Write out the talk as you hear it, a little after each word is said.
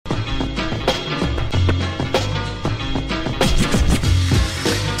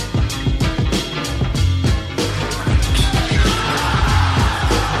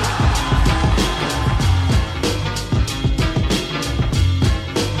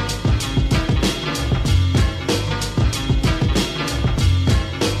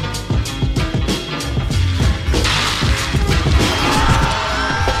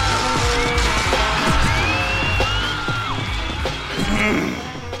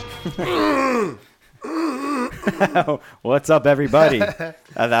What's up, everybody?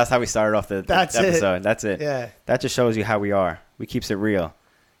 That's how we started off the episode. That's it. Yeah. That just shows you how we are. We keeps it real.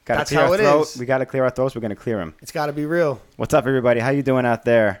 That's how it is. We got to clear our throats. We're going to clear them. It's got to be real. What's up, everybody? How you doing out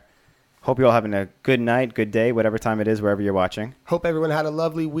there? Hope you're all having a good night, good day, whatever time it is, wherever you're watching. Hope everyone had a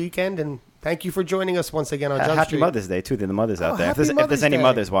lovely weekend, and thank you for joining us once again on Jump Happy Street. Mother's Day, too, to the mothers out there. If Happy there's any Day.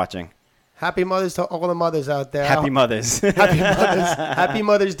 mothers watching. Happy Mothers to all the mothers out there. Happy Mothers. Happy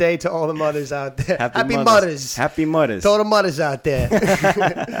Mother's Day to all the mothers out there. Happy Mothers. Happy Mothers. To all the mothers out there.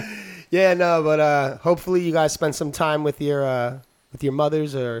 Yeah, no, but hopefully you guys spent some time with your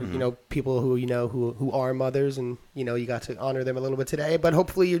mothers, or people who are mothers, and you got to honor them a little bit today. But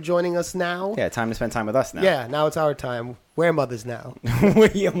hopefully you're joining us now. Yeah, time to spend time with us now. Yeah, now it's our time. We're mothers now.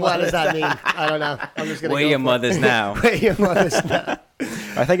 We're your What mothers. does that mean? I don't know. I'm just gonna. We're your mothers now. We're your mothers now.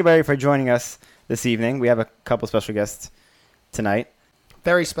 All right, thank you, Barry, for joining us this evening. We have a couple special guests tonight.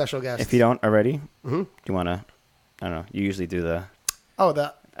 Very special guest. If you don't already, do you want to, I don't know, you usually do the,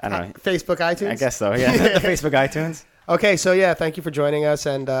 the I don't know. Facebook iTunes? I guess so, yeah, the Facebook iTunes. Okay, so yeah, thank you for joining us.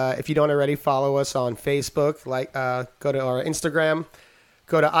 And if you don't already, follow us on Facebook. Go to our Instagram,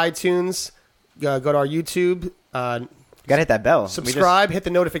 go to iTunes, go to our YouTube. You got to hit that bell. Subscribe, hit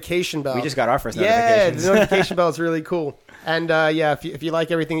the notification bell. We just got our first Yeah, notifications. the notification bell is really cool. And if you like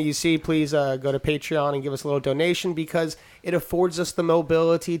everything that you see, please go to Patreon and give us a little donation, because it affords us the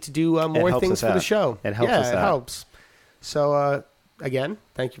mobility to do more things for the show. It helps us out. It helps. So, again,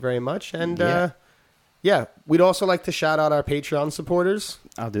 thank you very much. And, we'd also like to shout out our Patreon supporters.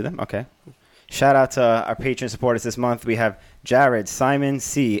 I'll do them. Okay. Shout out to our Patreon supporters this month. We have Jared, Simon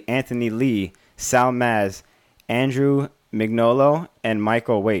C., Anthony Lee, Sal Maz, Andrew Mignolo, and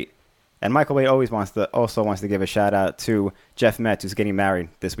Michael Waite. And Michael Waite also wants to give a shout out to Jeff Metz, who's getting married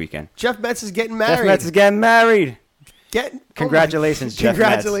this weekend. Jeff Metz is getting married. Jeff Metz is getting married. Congratulations, Jeff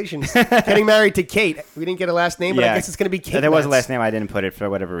Congratulations. Getting married to Kate. We didn't get a last name, but I guess it's going to be Kate There was a Metz. last name. I didn't put it for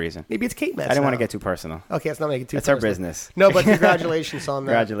whatever reason. Maybe it's Kate Metz. I didn't want to get too personal. Okay, let's not make it too It's personal. our business. No, but congratulations on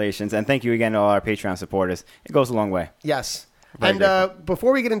that. Congratulations. And thank you again to all our Patreon supporters. It goes a long way. Yes. Very grateful.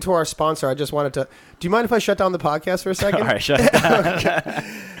 Before we get into our sponsor, I just wanted to... Do you mind if I shut down the podcast for a second? All right, shut it down.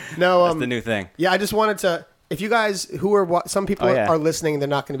 No, That's the new thing. Yeah, I just wanted to... If you guys who are... Some people are listening, they're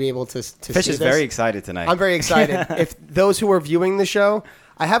not going to be able to see Fish this. is very excited tonight. I'm very excited. If those who are viewing the show...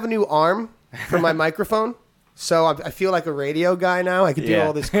 I have a new arm for my microphone, so I feel like a radio guy now. I can do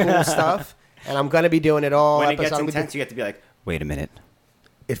all this cool stuff, and I'm going to be doing it all. When it gets intense, you get to be like, wait a minute.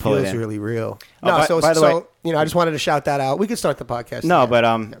 It feels really real. Oh, No, by the way, I just wanted to shout that out. We could start the podcast. No, but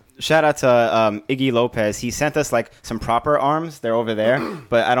shout out to Iggy Lopez. He sent us like some proper arms. They're over there,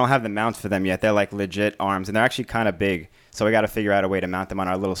 but I don't have the mounts for them yet. They're like legit arms, and they're actually kind of big. So we got to figure out a way to mount them on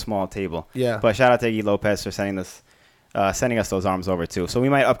our little small table. Yeah. But shout out to Iggy Lopez for sending us those arms over too. So we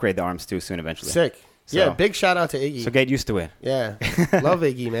might upgrade the arms too soon eventually. Sick. So, yeah, big shout out to Iggy. So get used to it. Yeah. Love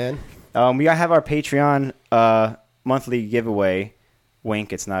Iggy, man. We have our Patreon monthly giveaway.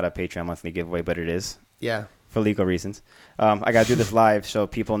 Wink, it's not a Patreon monthly giveaway, but it is. Yeah. For legal reasons. I got to do this live so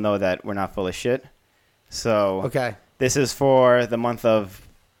people know that we're not full of shit. So this is for the month of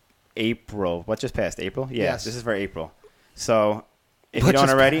April. What just passed? April? Yeah, yes. This is for April. So if you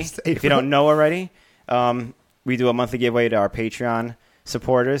don't know already, we do a monthly giveaway to our Patreon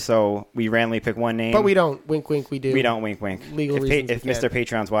supporters. So we randomly pick one name. But we don't wink, wink. We do. We don't wink, wink. Legal reasons. If Mr.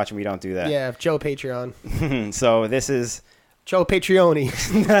 Patreon's watching, we don't do that. Yeah, if Joe Patreon. So this is... Joe Patreoni.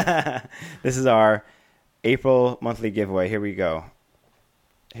 This is our April monthly giveaway. Here we go.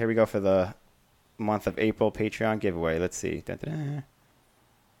 Here we go for the month of April Patreon giveaway. Let's see. Da-da-da.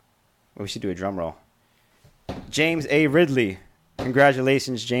 We should do a drum roll. James A. Ridley.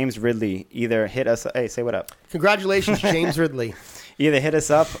 Congratulations, James Ridley. Either hit us... Hey, say what up. Congratulations, James Ridley. Either hit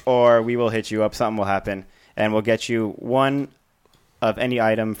us up or we will hit you up. Something will happen. And we'll get you one of any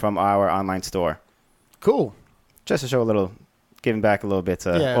item from our online store. Cool. Just to show a little... Giving back a little bit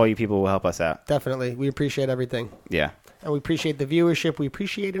to all you people who help us out. Definitely. We appreciate everything. Yeah. And we appreciate the viewership. We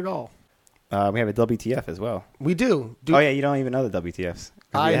appreciate it all. We have a WTF as well. We do. Oh, yeah. You don't even know the WTFs.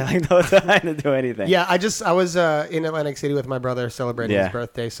 I no time to do anything. Yeah. I was in Atlantic City with my brother celebrating his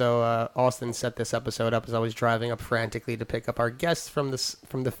birthday. So Austin set this episode up as I was driving up frantically to pick up our guests from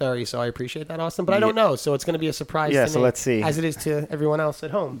the ferry. So I appreciate that, Austin. But I don't know. So it's going to be a surprise to me. So let's see. As it is to everyone else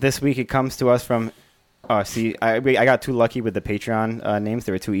at home. This week it comes to us from... Oh, see, I got too lucky with the Patreon names.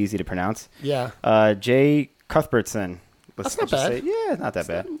 They were too easy to pronounce. Yeah. Jay Cuthbertson. That's not bad. Yeah, not that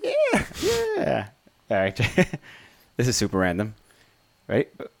bad. Yeah. All right. This is super random.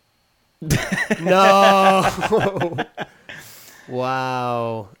 Right? No.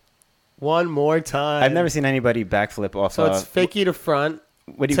 Wow. One more time. I've never seen anybody backflip off. So it's fakie to front.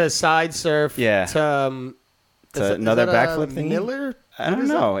 what do you to side surf. Yeah. To to another backflip thingy? Miller? I don't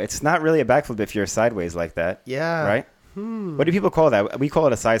know. It's not really a backflip if you're sideways like that. Yeah. Right? What do people call that? We call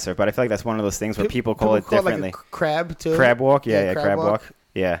it a side surf, but I feel like that's one of those things where people call it differently. Like a crab too. Crab walk? Yeah, crab walk.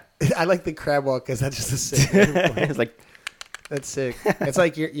 Yeah. I like the crab walk because that's just a sick. It's like, That's sick. It's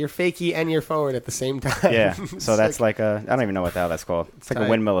like you're fakie and you're forward at the same time. yeah. So that's like I don't even know what the hell that's called. It's like a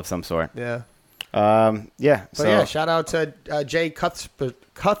windmill of some sort. Yeah. Yeah. But yeah, shout out to Jay Cuthbertson.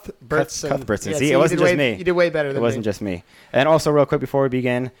 Cuthbertson. Yeah, See, it wasn't just me. You did way better than me. It wasn't just me. And also, real quick before we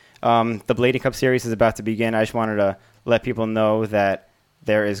begin, the Blading Cup series is about to begin. I just wanted to let people know that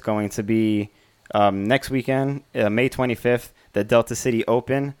there is going to be next weekend, May 25th, the Delta City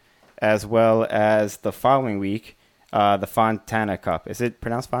Open, as well as the following week, the Fontana Cup. Is it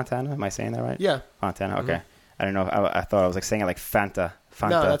pronounced Fontana? Am I saying that right? Yeah. Fontana. Okay. I don't know. I thought I was like saying it like Fanta.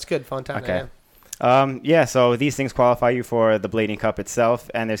 No, that's good. Fontana. Okay. Yeah. Yeah, so these things qualify you for the Blading Cup itself,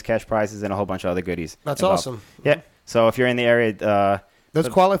 and there's cash prizes and a whole bunch of other goodies. That's involved. awesome. Yeah. So if you're in the area, those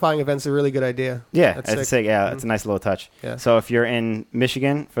qualifying events are a really good idea. yeah, That's it's sick. sick. Yeah, it's a nice little touch. Yeah. So if you're in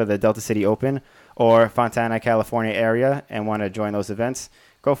Michigan for the Delta City Open or Fontana, California area and want to join those events,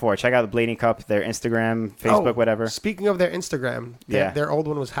 go for it. Check out the Blading Cup, their Instagram, Facebook, whatever. Speaking of their Instagram, their old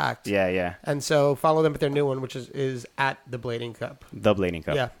one was hacked. Yeah, yeah. And so follow them with their new one, which is at the Blading Cup. The Blading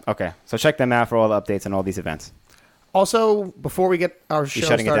Cup. Yeah. Okay. So check them out for all the updates on all these events. Also, before we get our show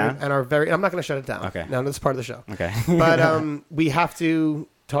shutting it started, down? I'm not going to shut it down. Okay. No, this is part of the show. Okay. But we have to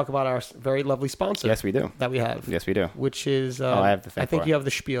talk about our very lovely sponsor. Yes, we do. That we have. Yes, we do. Which is, I have the thing I think for it. you have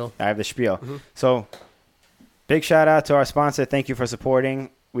the spiel. I have the spiel. So, big shout out to our sponsor. Thank you for supporting.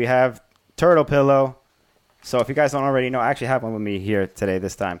 We have Turtle Pillow. So, if you guys don't already know, I actually have one with me here today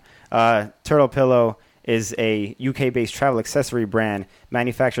this time. Turtle Pillow is a UK-based travel accessory brand.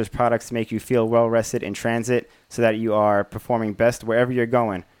 Manufactures products to make you feel well-rested in transit so that you are performing best wherever you're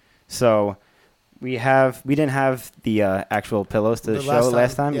going. So, we didn't have the actual pillows to The show last time,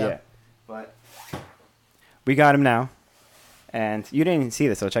 last time. yeah. Yeah. But we got them now. And you didn't even see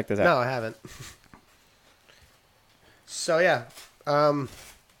this, so check this out. No, I haven't. So, yeah.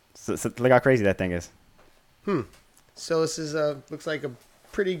 So look how crazy that thing is. So this is looks like a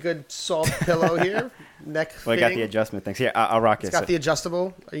pretty good soft pillow here. Neck Well, I fitting. got the adjustment things. Here, I'll rock it. It's got the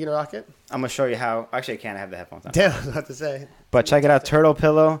adjustable. Are you going to rock it? I'm going to show you how. Actually, I can't have the headphones on. Yeah, I was about to say. But check it out, Turtle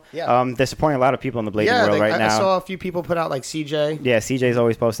Pillow. Yeah. They're supporting a lot of people in the blading world right I now. saw a few people put out like CJ. Yeah, CJ's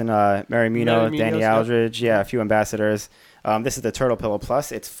always posting Mary Muno, Mary Danny Munoz, yep. Aldridge. Yeah, a few ambassadors. This is the Turtle Pillow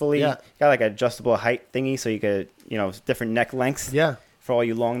Plus. It's fully got like an adjustable height thingy, so you could, different neck lengths. Yeah. For all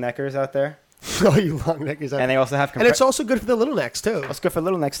you long neckers out there. Oh, you long neckers. And they also have. And it's also good for the little necks too. It's good for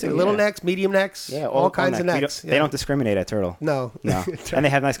little necks too. Little necks, medium necks. Yeah, all kinds of necks. They don't discriminate at Turtle. No. No. And they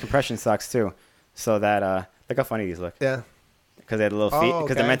have nice compression socks too, so that look how funny these look. Yeah. Because they have little feet.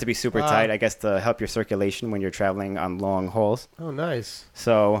 Because they're meant to be super Wow. tight, I guess, to help your circulation when you're traveling on long hauls. Oh, nice.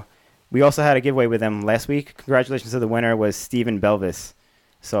 So we also had a giveaway with them last week. Congratulations to the winner was Stephen Belvis.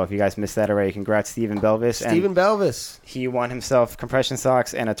 So if you guys missed that already, congrats, Stephen Belvis. Stephen Belvis. He won himself compression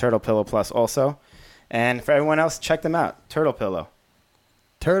socks and a Turtle Pillow Plus also. And for everyone else, check them out. Turtle Pillow.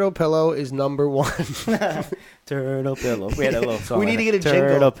 Turtle Pillow is number one. Turtle Pillow. We had a little song. We need to get a Turtle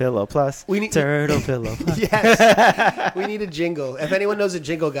jingle. Pillow Plus. We need Turtle Pillow Plus. Yes. We need a jingle. If anyone knows a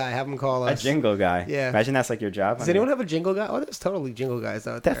jingle guy, have him call A us. jingle guy. Yeah. Imagine that's like your job. Does anyone have a jingle guy? Oh, there's totally jingle guys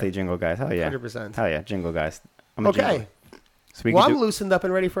out there. Definitely jingle guys. Hell yeah. 100%. Hell yeah. Jingle guys. I'm a Okay. jingler. So we Well, can I'm loosened up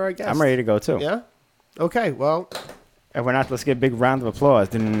and ready for our guest. I'm ready to go too. Yeah? Okay, well, If we're not, let's get a big round of applause.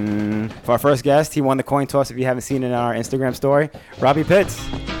 For our first guest, he won the coin toss. If you haven't seen it in our Instagram story, Robbie Pitts.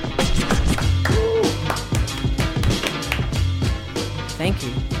 Thank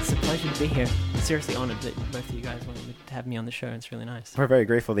you. It's a pleasure to be here. Seriously honored that both of you guys wanted to have me on the show. It's really nice. We're very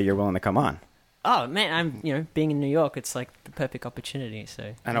grateful that you're willing to come on. Oh man, I'm being in New York, it's like the perfect opportunity.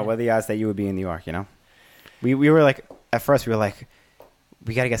 So I know. What are the odds that you would be in New York? We were like, at first we were like,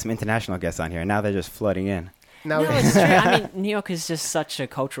 we got to get some international guests on here. And now they're just flooding in. now No, it's true. I mean, New York is just such a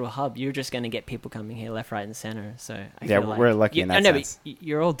cultural hub. You're just going to get people coming here left, right, and center. So I Yeah, feel like we're lucky in that I know, sense. but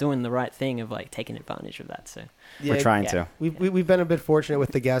you're all doing the right thing of like taking advantage of that. So yeah, We're trying yeah. to. We've been a bit fortunate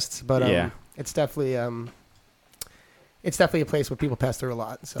with the guests, but Yeah. it's definitely a place where people pass through a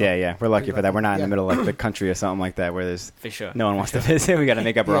lot. So. Yeah. We're lucky for that. We're not in Yeah. the middle of the country or something like that where there's for sure. no one wants to visit. We got to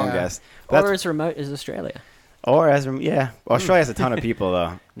make up our own Yeah. guests. But Or as remote as Australia. Australia has a ton of people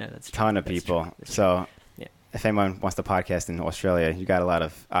though. No, that's true. Ton of That's people. true. That's true. So Yeah. if anyone wants to podcast in Australia, you got a lot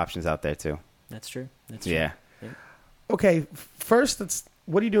of options out there too. That's true. That's true. Yeah. Okay, first,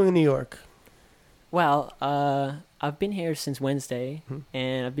 what are you doing in New York? Well, I've been here since Wednesday, Hmm.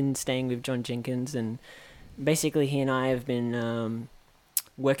 and I've been staying with John Jenkins, and basically he and I have been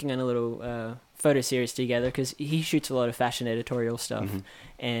working on a little photo series together because he shoots a lot of fashion editorial stuff,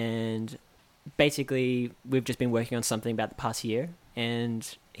 and basically we've just been working on something about the past year,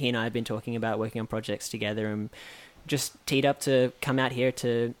 and he and I have been talking about working on projects together, and just teed up to come out here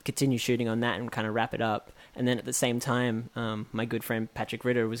to continue shooting on that and kind of wrap it up. And then at the same time, my good friend Patrick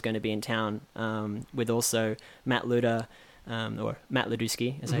Ritter was going to be in town with also Matt Luda, or Matt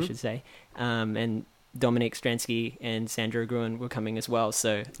Ladusky, as I should say, and Dominic Stransky and Sandra Gruen were coming as well.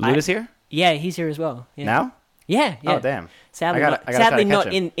 So Luda's here? Yeah, he's here as well. Yeah. Now? Yeah. Oh, damn. Sadly, I gotta try sadly to not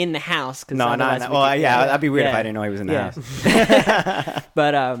catch him. in the house. Cause No. Well, yeah, that'd be weird if I didn't know he was in the house.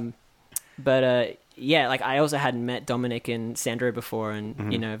 But yeah, like I also hadn't met Dominic and Sandro before,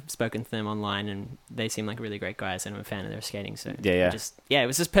 and you know, spoken to them online, and they seem like really great guys, and I'm a fan of their skating. So it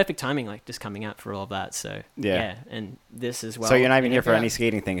was just perfect timing, like just coming out for all of that. So yeah, and this as well. So you're not even here for any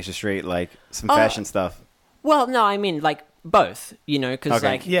skating thing. It's just straight like some fashion stuff. Well, no, I mean like both, you know, because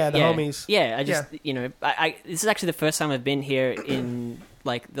like the homies. Yeah, I just you know, I this is actually the first time I've been here in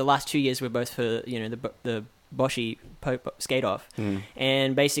like the last 2 years. We're both for the Boshi skate off,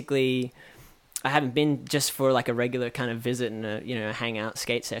 and basically I haven't been just for like a regular kind of visit and a hangout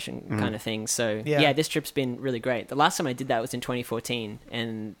skate session kind of thing. So yeah, this trip's been really great. The last time I did that was in 2014,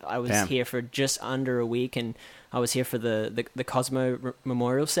 and I was here for just under a week, and I was here for the Cosmo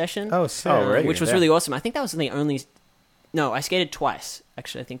Memorial session. Oh, sick. Which was really awesome. I think that was the only. No, I skated twice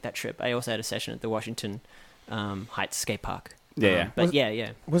actually. I think that trip. I also had a session at the Washington Heights skate park. But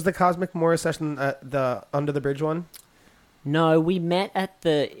Was the Cosmic Memorial session the Under the Bridge one? No, we met at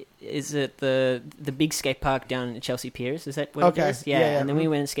the big skate park down in Chelsea Piers? Is that what it is? Yeah. And then we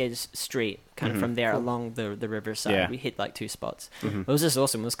went and skated street, kind of from there along the riverside. Yeah. We hit like 2 spots. It was just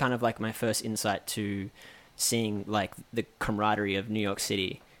awesome. It was kind of like my first insight to seeing like the camaraderie of New York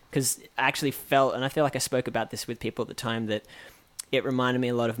City. Because I actually felt, and I feel like I spoke about this with people at the time, that it reminded me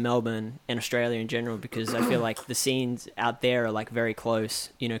a lot of Melbourne and Australia in general, because I feel like the scenes out there are like very close,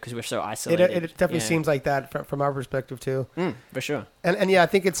 because we're so isolated. It definitely seems like that from our perspective too. For sure. And yeah, I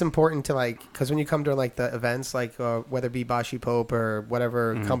think it's important to like, because when you come to like the events, like whether it be Bashi Pope or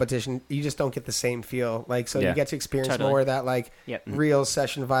whatever competition, you just don't get the same feel. Like, so you get to experience more of that like real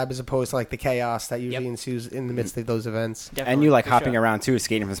session vibe as opposed to like the chaos that usually ensues in the midst of those events. Definitely, and you like hopping around too,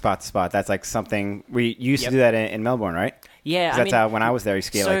 skating from spot to spot. That's like something we used to do that in Melbourne, right? Yeah, that's how when I was there, you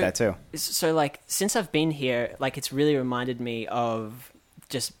skate like that too. So, like, since I've been here, like, it's really reminded me of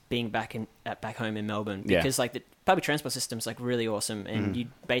just being back home in Melbourne, because like the public transport system's like really awesome, and you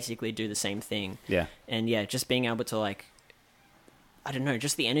basically do the same thing. Yeah, and just being able to like, I don't know,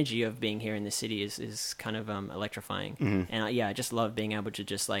 just the energy of being here in the city is kind of electrifying, and I just love being able to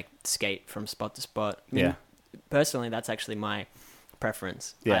just like skate from spot to spot. I mean, personally, that's actually my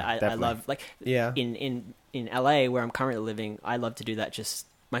preference. I love like in LA where I'm currently living, I love to do that. Just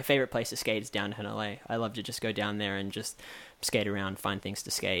my favorite place to skate is downtown LA. I love to just go down there and just skate around, find things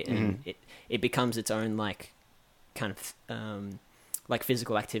to skate, and it becomes its own like kind of like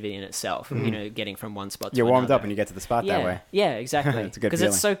physical activity in itself. Getting from one spot to you're warmed another. up when you get to the spot that way. Yeah, exactly. It's a good because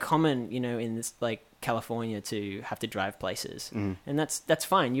feeling. it's so common, in this like California to have to drive places, and that's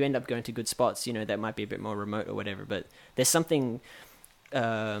fine. You end up going to good spots, that might be a bit more remote or whatever. But there's something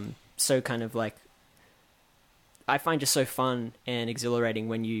so kind of like I find just so fun and exhilarating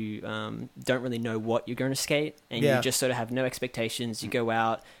when you don't really know what you're going to skate, and you just sort of have no expectations. You go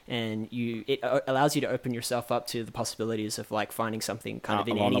out and it allows you to open yourself up to the possibilities of like finding something kind of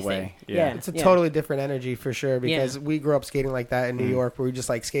in anything. The way. It's a totally different energy for sure, because we grew up skating like that in New York, where we just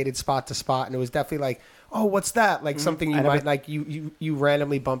like skated spot to spot, and it was definitely like, oh, what's that? Like something you might like you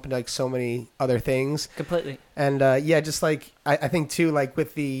randomly bump into like so many other things. Completely. And just like I think too, like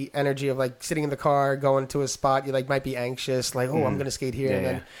with the energy of like sitting in the car, going to a spot, you like might be anxious, like, oh, I'm gonna skate here, and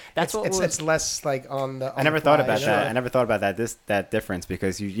then it's less like on the. I never thought about that. I never thought about that difference,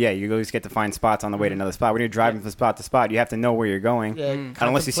 because you always get to find spots on the way to another spot. When you're driving from spot to spot, you have to know where you're going,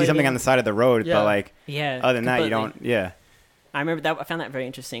 unless you see something on the side of the road. But like, other than that, you don't. Yeah. I remember that. I found that very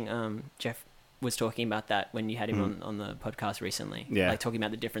interesting. Jeff was talking about that when you had him on the podcast recently. Like talking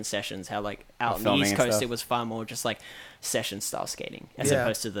about the different sessions, how like out on the East Coast it was far more just like session style skating as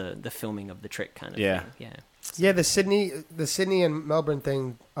opposed to the filming of the trick kind of thing. Yeah, the Sydney and Melbourne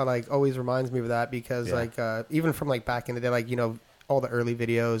thing like always reminds me of that, because like even from like back in the day, like all the early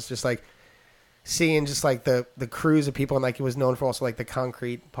videos, just like seeing just like the crews of people, and like it was known for also like the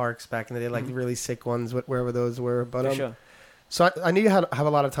concrete parks back in the day, like the really sick ones, wherever those were. But for sure. So I knew you have a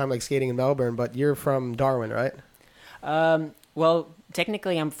lot of time like skating in Melbourne, but you're from Darwin, right? Well,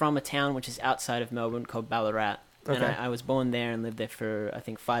 technically I'm from a town which is outside of Melbourne called Ballarat. Okay. And I was born there and lived there for, I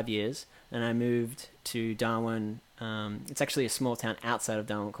think, 5 years. And I moved to Darwin It's actually a small town outside of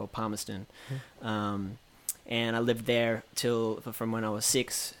Darwin called Palmerston. And I lived there from when I was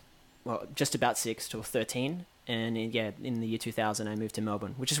 6, well, just about 6 till 13. And in the year 2000, I moved to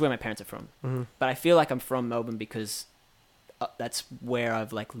Melbourne, which is where my parents are from. Mm-hmm. But I feel like I'm from Melbourne because that's where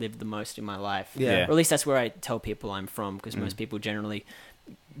I've like lived the most in my life. Yeah. Or at least that's where I tell people I'm from, because most people generally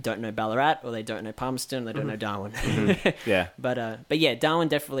don't know Ballarat, or they don't know Palmerston, or they don't know Darwin. Yeah. But yeah, Darwin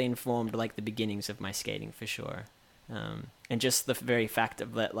definitely informed like the beginnings of my skating for sure. And just the very fact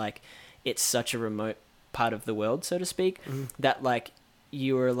of that, like, it's such a remote part of the world, so to speak, that like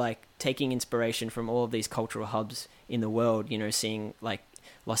you were like taking inspiration from all of these cultural hubs in the world, you know, seeing like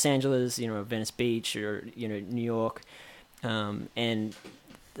Los Angeles, you know, Venice Beach, or, you know, New York. And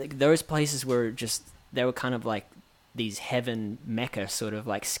those places were just, they were kind of like these heaven Mecca sort of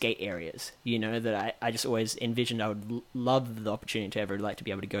like skate areas, you know, that I just always envisioned I would love the opportunity to ever like to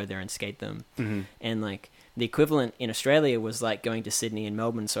be able to go there and skate them. And like the equivalent in Australia was like going to Sydney and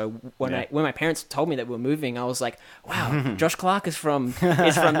Melbourne. So when my parents told me that we were moving, I was like, wow, Josh Clark is from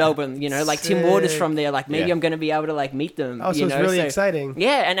Melbourne, you know, like Tim Ward is from there. Like maybe I'm going to be able to like meet them. Oh, so you it's know? really exciting.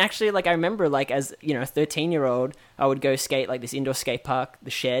 Yeah. And actually, like, I remember like as, you know, a 13-year-old, I would go skate like this indoor skate park,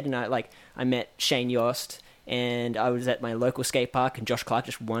 the Shed. And I met Shane Yost, and I was at my local skate park, and Josh Clark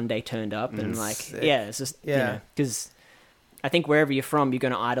just one day turned up, and like, sick. yeah, it's just, you know, because I think wherever you're from, you're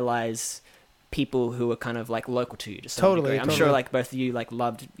going to idolize people who are kind of like local to you to some degree. I'm sure like both of you like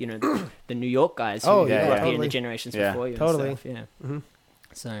loved, you know, the New York guys who grew up here in the generations before you. Totally. And stuff. Yeah.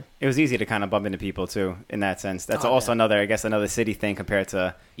 So it was easy to kind of bump into people too in that sense. That's also another city thing compared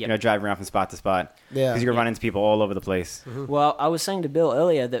to you know, driving around from spot to spot. Yeah, because you can run into people all over the place. Well, I was saying to Bill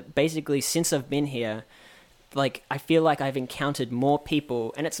earlier that basically since I've been here, like, I feel like I've encountered more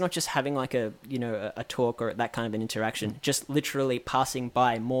people, and it's not just having like a, you know, a talk or that kind of an interaction, just literally passing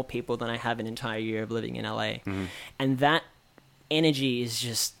by more people than I have an entire year of living in LA. And that energy is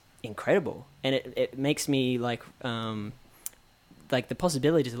just incredible. And it makes me like the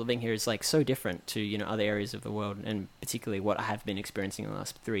possibilities of living here is like so different to, you know, other areas of the world, and particularly what I have been experiencing in the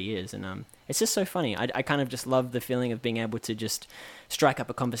last 3 years. And it's just so funny. I kind of just love the feeling of being able to just strike up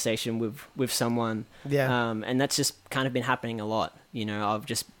a conversation with someone. And that's just kind of been happening a lot. You know, I'll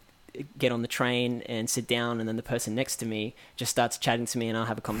just get on the train and sit down, and then the person next to me just starts chatting to me, and I'll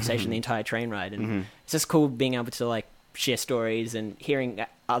have a conversation the entire train ride. And it's just cool being able to like share stories and hearing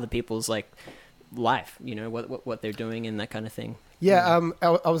other people's like life, you know, what they're doing and that kind of thing. Yeah, I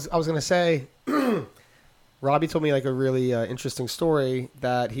was gonna say, Robbie told me like a really interesting story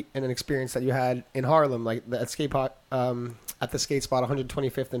that and an experience that you had in Harlem, like at at the skate spot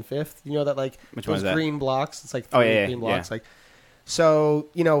 125th and 5th. You know that like which those one is green blocks. It's like three green blocks. Like, so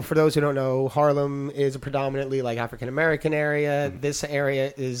you know, for those who don't know, Harlem is a predominantly like African American area. This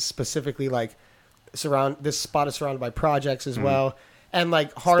area is specifically like this spot is surrounded by projects as well. And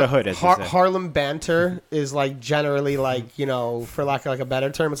like Harlem banter is like generally like, you know, for lack of like a better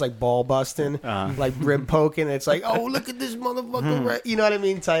term, it's like ball busting, like rib poking. It's like, oh, look at this motherfucker, right? You know what I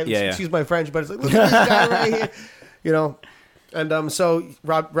mean? Type. Excuse my French, but it's like, look at this guy right here, you know. And so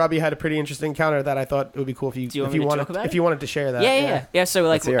Robbie had a pretty interesting encounter that I thought it would be cool if you wanted to share that. Yeah. So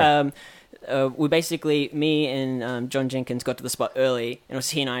like we basically, me and John Jenkins got to the spot early, and it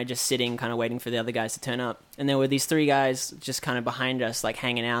was he and I just sitting kind of waiting for the other guys to turn up, and there were these 3 guys just kind of behind us like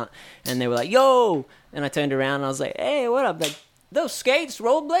hanging out, and they were like, yo, and I turned around and I was like, hey, what up, like those skates,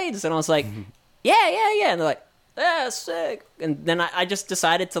 rollerblades? And I was like, yeah, and they're like, yeah, sick. And then I just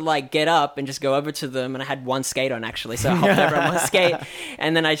decided to like get up and just go over to them, and I had one skate on actually, so I hopped over on my skate,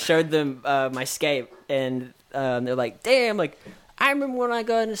 and then I showed them my skate, and they're like, damn, like I remember when I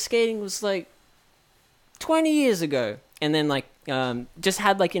got into skating was like 20 years ago. And then like just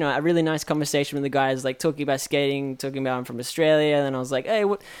had like, you know, a really nice conversation with the guys, like talking about skating, talking about I'm from Australia. And then I was like, hey,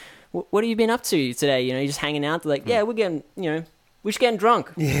 what have you been up to today? You know, you're just hanging out. They're like, yeah, we're just getting drunk.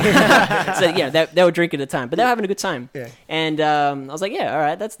 So yeah, they were drinking at the time, but they were having a good time. Yeah. And I was like, yeah, all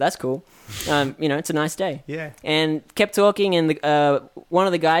right, that's cool. You know, it's a nice day. Yeah. And kept talking, and one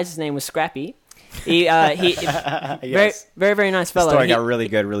of the guys, his name was Scrappy. He very, very, very nice fellow. The story got really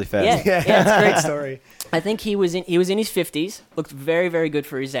good really fast. Yeah, it's a great story. I think he was in his 50s, looked very, very good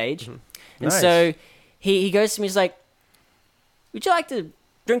for his age. And so he goes to me, he's like, would you like to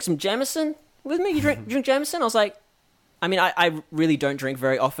drink some Jameson with me? You drink Jameson? I was like, I mean, I really don't drink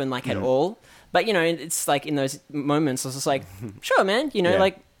very often, like at all. But, you know, it's like in those moments, I was just like, sure, man. You know,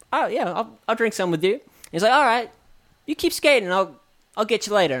 like, oh, yeah, I'll drink some with you. And he's like, all right, you keep skating, and I'll get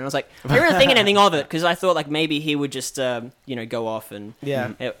you later. And I was like, I didn't really think anything of it, because I thought like maybe he would just, you know, go off and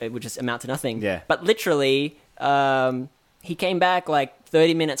it would just amount to nothing. Yeah. But literally, he came back like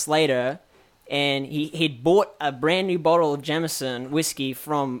 30 minutes later, and he'd bought a brand new bottle of Jameson whiskey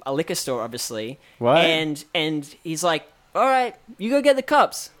from a liquor store, obviously. What? And he's like, "All right, you go get the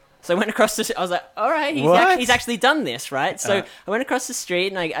cups." So I went across the. I was like, "All right, he's actually done this, right?" So I went across the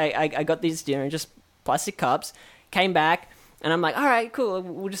street and I got these, just plastic cups. Came back and I'm like, "All right, cool.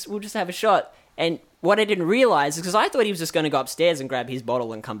 We'll just have a shot." And what I didn't realize is because I thought he was just going to go upstairs and grab his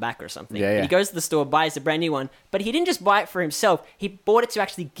bottle and come back or something. Yeah, yeah. And he goes to the store, buys a brand new one, but he didn't just buy it for himself. He bought it to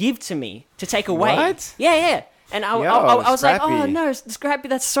actually give to me to take away. What? Yeah. And I was like, "Oh no, Scrappy,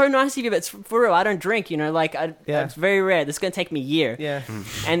 that's so nice of you, but it's for real. I don't drink, it's very rare. This is gonna take me a year." Yeah.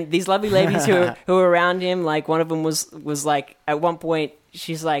 And these lovely ladies who were around him, like one of them was like, at one point,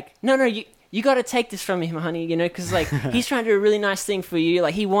 she's like, "No, you got to take this from him, honey, because like he's trying to do a really nice thing for you.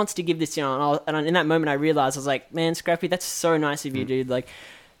 Like he wants to give this, And in that moment, I realized I was like, man, Scrappy, that's so nice of you, dude. Like,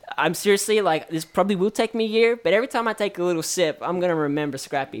 I'm seriously like, this probably will take me a year, but every time I take a little sip, I'm gonna remember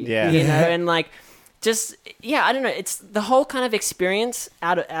Scrappy. Yeah. And like, just I don't know. It's the whole kind of experience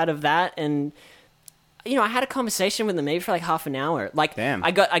out of that, and I had a conversation with them maybe for like half an hour. Like, damn.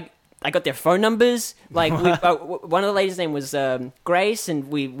 I got their phone numbers. Like, one of the ladies' name was Grace,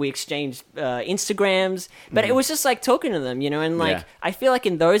 and we exchanged Instagrams. But it was just like talking to them, and like I feel like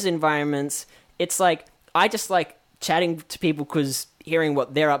in those environments, it's like I just like chatting to people because hearing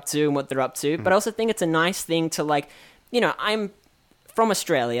what they're up to and what they're up to. But I also think it's a nice thing to like, I'm from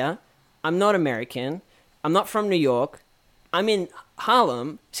Australia. I'm not American. I'm not from New York. I'm in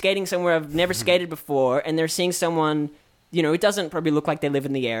Harlem, skating somewhere I've never skated before, and they're seeing someone. It doesn't probably look like they live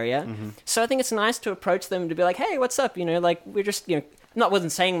in the area. So I think it's nice to approach them to be like, hey, what's up? Like, we're just,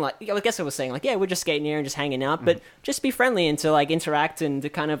 wasn't saying like, I guess I was saying like, yeah, we're just skating here and just hanging out, but just be friendly and to like interact and to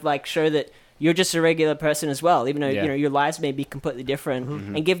kind of like show that you're just a regular person as well, even though, your lives may be completely different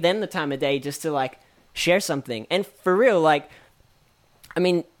and give them the time of day just to like share something. And for real, like, I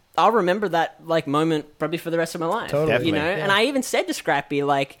mean, I'll remember that like moment probably for the rest of my life, Totally. Yeah. And I even said to Scrappy,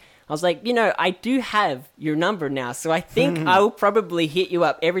 like, I was like, I do have your number now, so I think I will probably hit you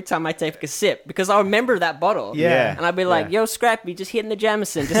up every time I take a sip because I'll remember that bottle. Yeah. And I'll be like, yo, Scrappy, just hitting the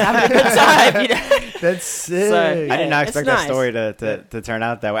Jameson, just having a good time. That's sick. So, I did not expect that story to turn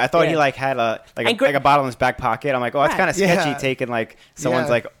out that way. I thought he like had a bottle in his back pocket. I'm like, oh, it's kind of sketchy taking like someone's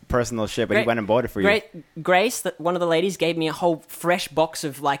like personal shit, but he went and bought it for you. Grace, one of the ladies, gave me a whole fresh box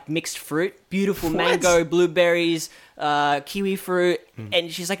of like mixed fruit, beautiful mango, blueberries, kiwi fruit,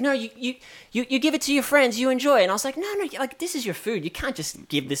 and she's like, no, you give it to your friends, you enjoy it. And I was like, no, like this is your food, you can't just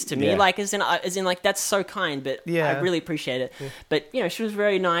give this to me, like as in like that's so kind, but I really appreciate it. But she was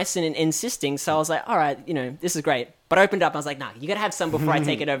very nice and insisting, so I was like, all right, this is great. But I opened up, I was like, nah, you gotta have some before I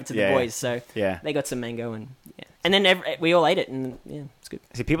take it over to the boys. So they got some mango and then we all ate it, and it's good.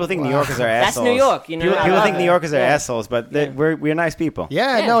 See, people think New Yorkers are assholes. That's New York, People think New Yorkers are assholes, but we're nice people.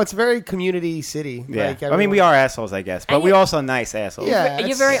 Yeah, no, it's a very community city. Yeah. Like I mean, we are assholes, I guess, but we're also nice assholes. Yeah,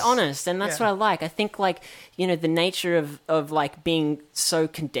 you're very honest, and that's what I like. I think, like, the nature of like being so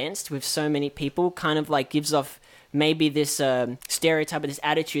condensed with so many people kind of like gives off maybe this stereotype or this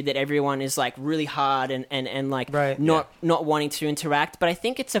attitude that everyone is like really hard and like not wanting to interact. But I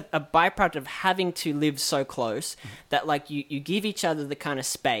think it's a byproduct of having to live so close that like you give each other the kind of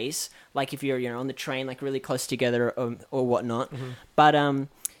space, like if you're on the train like really close together or whatnot. But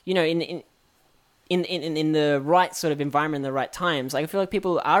in the right sort of environment, in the right times, like I feel like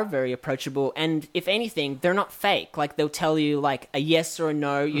people are very approachable, and if anything, they're not fake. Like they'll tell you like a yes or a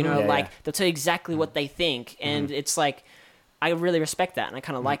no, they'll tell you exactly what they think, and it's like I really respect that, and I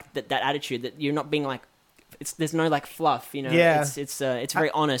kind of like that attitude that you're not being like there's no like fluff, it's very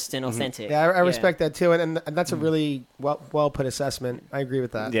honest and authentic. Yeah, I respect that too, and that's a really well put assessment. I agree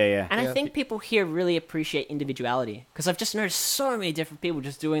with that. Yeah. And I think people here really appreciate individuality because I've just noticed so many different people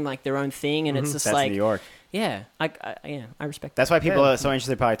just doing like their own thing, and it's just That's like New York. Yeah, I respect. That's why people are so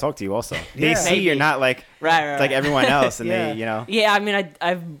interested to probably talk to you. Also, they see you're not like like everyone else, and they Yeah, I mean,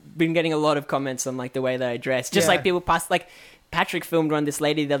 I've been getting a lot of comments on like the way that I dress, just like people pass like. Patrick filmed one this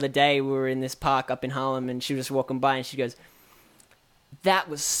lady the other day. We were in this park up in Harlem, and she was just walking by, and she goes, "That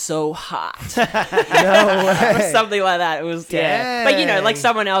was so hot." No way. Or something like that. It was, but like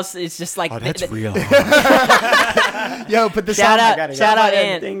someone else is just like, "Oh, that's real." Yo, put the shout out,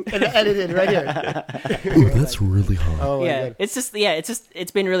 Ant. Edited right here. Ooh, that's really hot. Oh, yeah,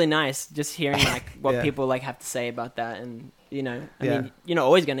 it's been really nice just hearing like what people like have to say about that, and I mean, you're not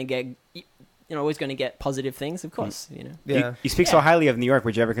always gonna get. You're always going to get positive things, of course. Yeah. You speak so highly of New York.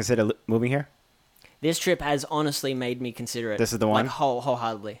 Would you ever consider moving here? This trip has honestly made me consider it. This is the one? Like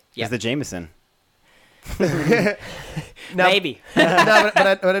wholeheartedly. Yeah. It's the Jameson. Maybe. No,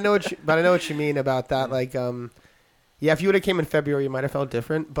 but I know what you mean about that. Like, Yeah, if you would have came in February, you might have felt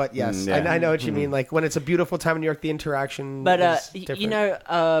different. But yes, Yeah. I know what you mean. Like when it's a beautiful time in New York, the interaction. But is different. you know,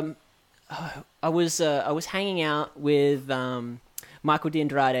 I was hanging out with Michael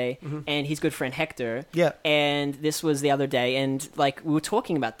D'Andrade and his good friend Hector. Yeah. And this was the other day, and like we were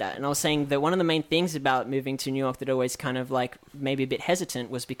talking about that, and I was saying that one of the main things about moving to New York that always kind of like maybe a bit hesitant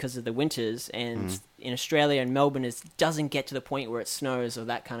was because of the winters, and in Australia and Melbourne it doesn't get to the point where it snows or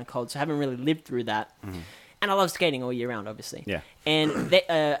that kind of cold, so I haven't really lived through that. And I love skating all year round, obviously. Yeah. And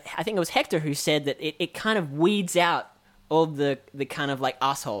I think it was Hector who said that it kind of weeds out all the kind of like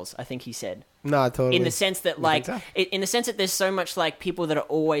assholes, I think he said. No, totally. In the sense that, like, so? in the sense that there's so much like people that are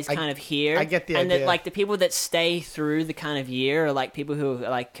always kind of here. I get the and idea. that like the people that stay through the kind of year are like people who are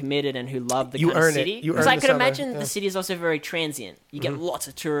like committed and who love the You kind of earn it. city. You Because earn I the could summer, imagine yeah. the city is also very transient. You get lots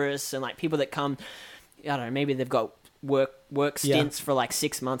of tourists and like people that come. I don't know. Maybe they've got work Yeah. stints for like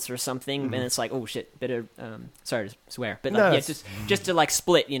 6 months or something, and it's like, oh shit, better. Sorry to swear, but No, like, yeah, that's- just to like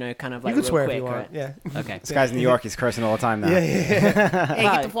split, you know, kind of like You can real swear quick, if you want. right? Yeah. Okay. This guy's in New York. He's cursing all the time now. Hey,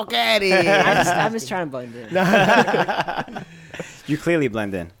 get the fuck out of here. I'm just trying to blend in. You clearly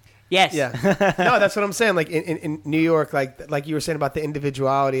blend in. Yes. Yeah. No, that's what I'm saying. Like in New York, like you were saying about the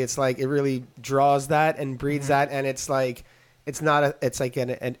individuality, it's like it really draws that and breeds that, and it's like it's not it's like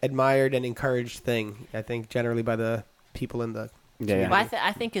an admired and encouraged thing. I think generally by the people in the Yeah. But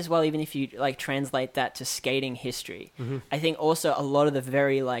I think as well, even if you like translate that to skating history, I think also a lot of the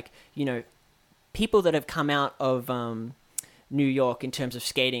very like, you know, people that have come out of New York in terms of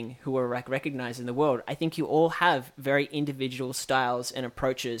skating who are like recognized in the world, I think you all have very individual styles and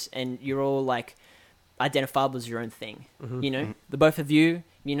approaches, and you're all like identifiable as your own thing. You know, the both of you,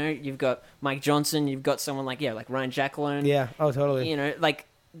 you know, you've got Mike Johnson, you've got someone like like Ryan Jacqueline. Yeah. Oh, totally. You know, like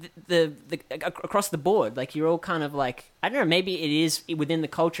the across the board, like you're all kind of like, I don't know, maybe it is within the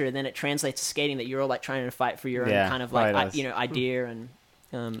culture, and then it translates to skating that you're all like trying to fight for your own kind of like probably does. you know, idea and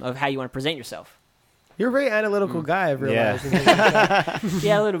of how you want to present yourself. You're a very analytical guy, I've realized.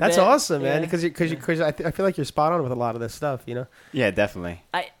 Yeah, a little That's bit. awesome, man. Yeah. Because I feel like you're spot on with a lot of this stuff. You know. Yeah, definitely.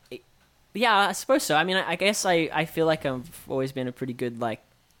 Yeah, I suppose so. I mean, I guess I feel like I've always been a pretty good like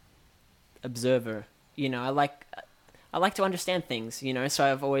observer. You know, I like to understand things. You know, so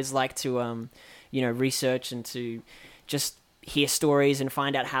I've always liked to you know, research and to just hear stories and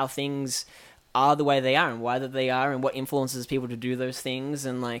find out how things are the way they are and why that they are and what influences people to do those things,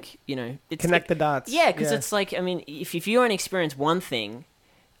 and like, you know, Connect the dots. Yeah, because it's like, I mean, if you only experience one thing,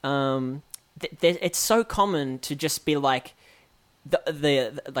 it's so common to just be like,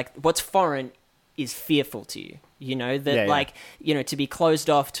 the like what's foreign is fearful to you. You know, that like, you know, to be closed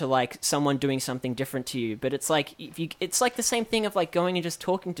off to like someone doing something different to you. But it's like, it's like the same thing of like going and just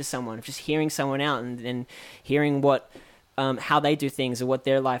talking to someone, of just hearing someone out and hearing what, how they do things or what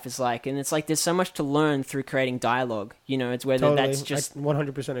their life is like. And it's like, there's so much to learn through creating dialogue, you know, it's whether Totally. that's just, I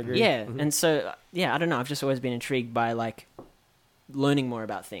 100% agree. yeah. And so, yeah, I don't know. I've just always been intrigued by like learning more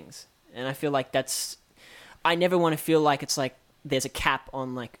about things. And I feel like I never want to feel like it's like there's a cap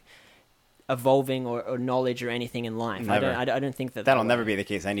on like evolving or knowledge or anything in life. Never. I don't think That'll never be the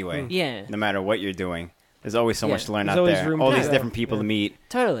case anyway. Yeah, No matter what you're doing, there's always so Yeah. much to learn There's out always there. room All to these grow. different people to meet.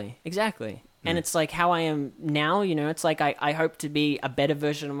 totally, exactly. And it's like how I am now, you know, it's like I hope to be a better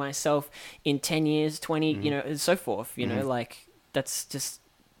version of myself in 10 years, 20, you know, and so forth, you know, like that's just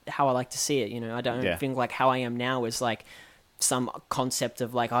how I like to see it, you know. I don't think like how I am now is like some concept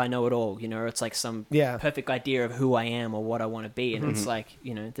of like, I know it all, you know, it's like some perfect idea of who I am or what I want to be. And it's like,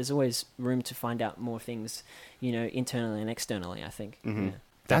 you know, there's always room to find out more things, you know, internally and externally, I think. Yeah.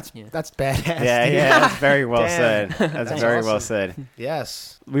 That's badass. Yeah, dude. yeah, that's very well Damn. said. That's very well said.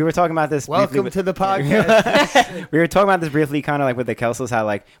 Yes. We were talking about this Welcome briefly to the podcast. we were talking about this briefly, kind of like with the Kelsels, how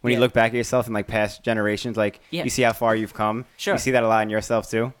like when you Yeah. look back at yourself in like past generations, like Yeah. you see how far you've come. Sure. You see that a lot in yourself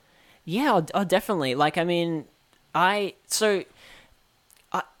too. Yeah, I'll definitely. Like, I mean, I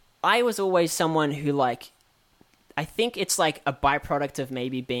was always someone who, like, I think it's like a byproduct of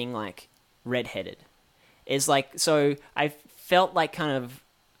maybe being like redheaded. Is like, so I felt like kind of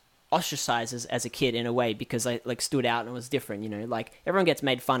ostracized as a kid in a way because I like stood out and was different, you know, like everyone gets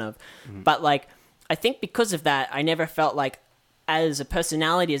made fun of. But like, I think because of that, I never felt like, as a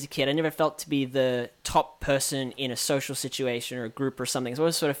personality as a kid, I never felt to be the top person in a social situation or a group or something. So I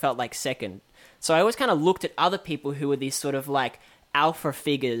always sort of felt like second. So I always kind of looked at other people who were these sort of like alpha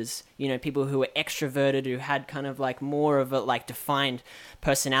figures, you know, people who were extroverted, who had kind of like more of a like defined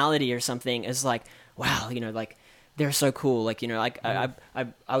personality or something, as like, wow, you know, like they're so cool. Like, you know, like I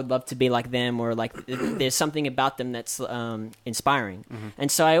would love to be like them, or like there's something about them that's inspiring. And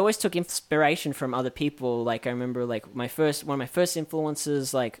so I always took inspiration from other people. Like I remember like one of my first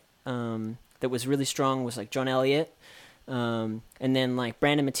influences, like that was really strong was like John Elliott, and then like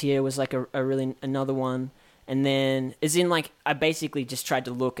Brandon Mattia was like a really another one. And then, as in, like, I basically just tried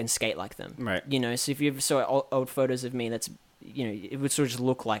to look and skate like them. Right. You know, so if you ever saw old photos of me, that's, you know, it would sort of just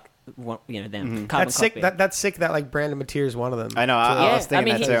look like, them. Mm-hmm. That's sick. That's sick that, like, Brandon Mattia is one of them. I know. I was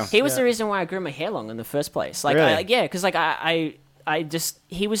thinking that too. He was the reason why I grew my hair long in the first place. Like, really? Because, like, I just,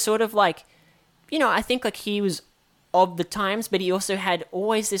 he was sort of like, you know, I think, like, he was of the times, but he also had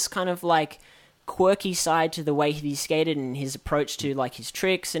always this kind of, like, quirky side to the way he skated and his approach to like his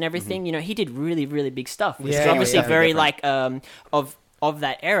tricks and everything. You know, he did really, really big stuff. Which is obviously very like of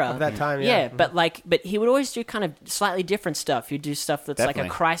that era, of that time. Yeah, but he would always do kind of slightly different stuff. He'd do stuff that's like a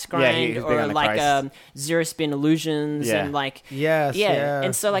Christ grind or like zero spin illusions and like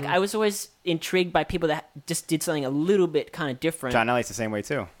And so like I was always intrigued by people that just did something a little bit kind of different. John Elliott's the same way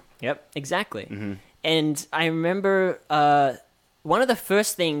too. Yep, exactly. And I remember one of the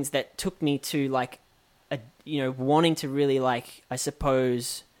first things that took me to like, wanting to really like, I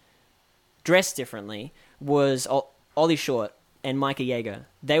suppose, dress differently was Ollie Short and Micah Yeager.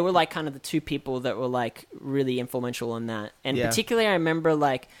 They were like kind of the two people that were like really influential on that. And particularly I remember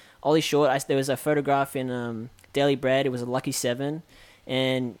like Ollie Short, there was a photograph in Daily Bread. It was a Lucky 7.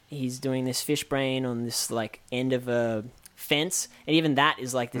 And he's doing this fish brain on this like end of a fence, and even that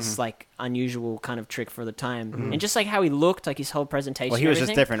is like this like unusual kind of trick for the time, and just like how he looked, like his whole presentation. Well, he was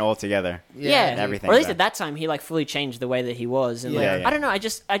just different altogether. Yeah, everything. Or at least at that time, he like fully changed the way that he was. And I don't know. I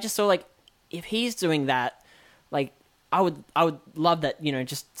just saw like if he's doing that, like I would love that,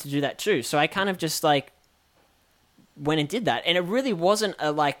 just to do that too. So I kind of just like went and did that, and it really wasn't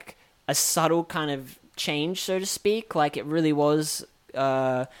a subtle kind of change, so to speak. Like it really was.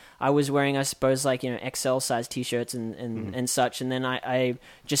 I was wearing, I suppose, like, XL size t-shirts and such. And then I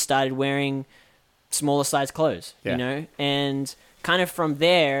just started wearing smaller size clothes, and kind of from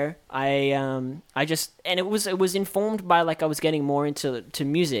there, I just, and it was informed by like, I was getting more into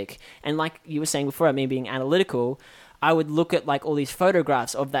music. And like you were saying before, me being analytical, I would look at like all these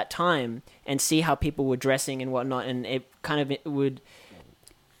photographs of that time and see how people were dressing and whatnot. And it would,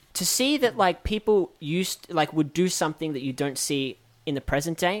 to see that like people would do something that you don't see in the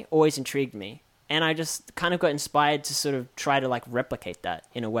present day always intrigued me, and I just kind of got inspired to sort of try to like replicate that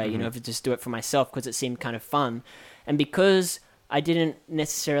in a way, just do it for myself because it seemed kind of fun, and because I didn't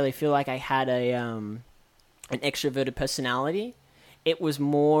necessarily feel like I had an extroverted personality, it was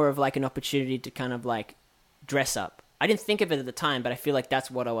more of like an opportunity to kind of like dress up. I didn't think of it at the time, but I feel like that's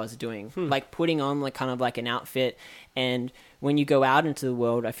what I was doing, like putting on like kind of like an outfit. And when you go out into the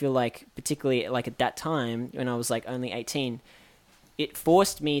world, I feel like particularly like at that time when I was like only 18. It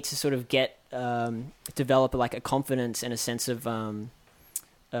forced me to sort of develop like a confidence and a sense of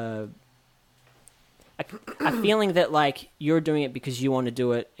a feeling that like you're doing it because you want to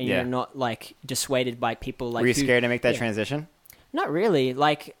do it, and you're not like dissuaded by people. Like, were you scared to make that transition? Not really.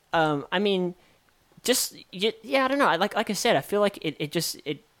 Like, I mean, just I don't know. Like I said, I feel like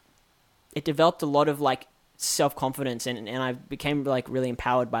it developed a lot of like self-confidence, and I became like really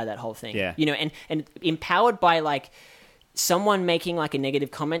empowered by that whole thing. Yeah. And empowered by like someone making like a negative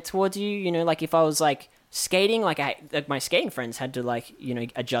comment towards you, like if I was like skating, like my skating friends had to like,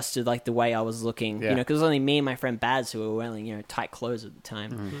 adjust to like the way I was looking, because it was only me and my friend Baz who were wearing, tight clothes at the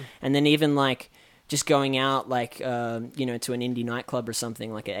time. And then even like just going out like, to an indie nightclub or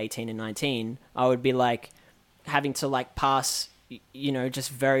something like at 18 and 19, I would be like having to like pass, just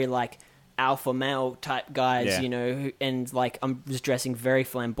very like alpha male type guys, and like I'm just dressing very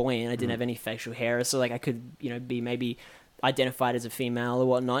flamboyant. I didn't have any facial hair, so like I could, be maybe identified as a female or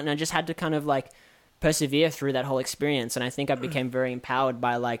whatnot, and I just had to kind of like persevere through that whole experience. And I think I became very empowered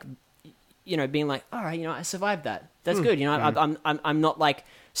by like, being like, all right, I survived that. That's good. I'm not like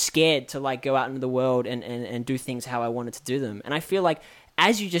scared to like go out into the world and do things how I wanted to do them. And I feel like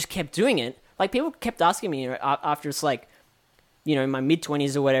as you just kept doing it, like people kept asking me after it's like, in my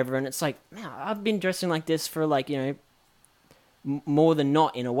mid-20s or whatever, and it's like, man, I've been dressing like this for like, more than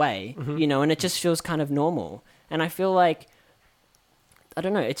not in a way, and it just feels kind of normal. And I feel like, I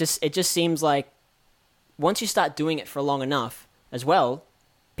don't know, it just seems like once you start doing it for long enough as well,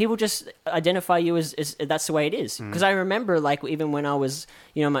 people just identify you as that's the way it is. Because I remember like even when I was,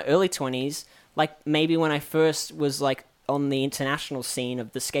 in my early 20s, like maybe when I first was like on the international scene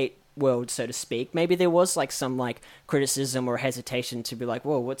of the skate world, so to speak, maybe there was like some like criticism or hesitation to be like,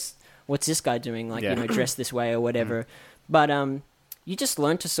 whoa, what's this guy doing, like dressed this way or whatever. But you just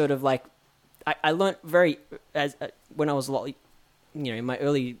learn to sort of like, I learned when I was in my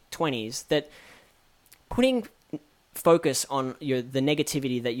early 20s, that putting focus on the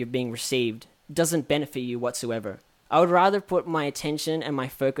negativity that you're being received doesn't benefit you whatsoever. I would rather put my attention and my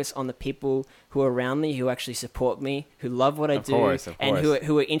focus on the people who are around me, who actually support me, who love what I do, and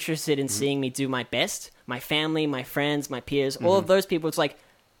who are interested in seeing me do my best. My family, my friends, my peers, all of those people. It's like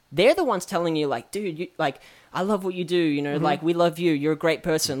they're the ones telling you, like, dude, you, like, I love what you do. You know, like, we love you. You're a great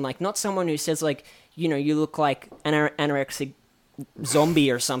person. Like, not someone who says, like, you know, you look like an anorexic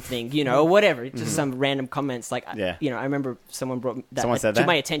zombie or something, you know, or whatever. Just some random comments. Like, you know, I remember someone brought that to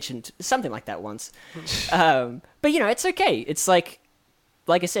my attention, something like that once. But, you know, it's okay. It's like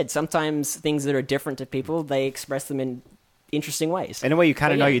I said, sometimes things that are different to people, they express them in interesting ways. In a way, you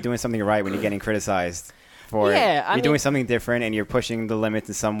kind of know you're doing something right when you're getting criticized for it. You're doing something different and you're pushing the limits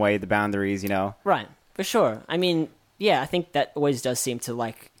in some way, the boundaries, you know. Right, for sure. I mean, yeah, I think that always does seem to,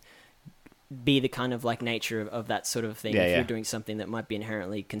 like, be the kind of, like, nature of that sort of thing. If you're doing something that might be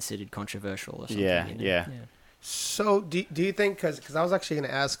inherently considered controversial or something. Yeah. So do you think, because I was actually going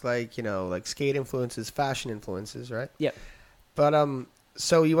to ask, like, you know, like skate influences, fashion influences, right? Yep. But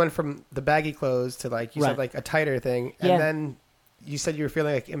so you went from the baggy clothes to, like, you said, like a tighter thing, and then you said you were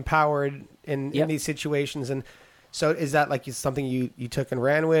feeling like empowered in these situations. And so is that like something you took and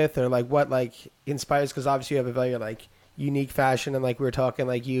ran with, or like what like inspires? Because obviously you have a very like unique fashion, and like we were talking,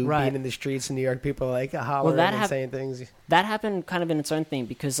 like you being in the streets in New York, people like hollering and saying things. That happened kind of in its own thing,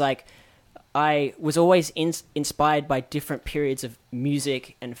 because like I was always inspired by different periods of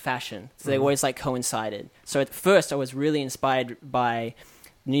music and fashion. So they always like coincided. So at first I was really inspired by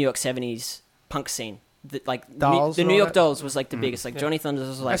New York 70s punk scene. Like Dolls, the New York Dolls was like the biggest. Like Johnny Thunders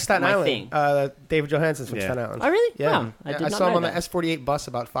was like Staten my Island thing. David Johansen's from Staten Island. Oh really? Yeah. Wow. I saw him on the S48 bus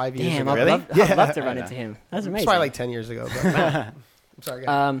about 5 years ago. Damn, I'd love to run into him. That's amazing. It's probably like 10 years ago. But,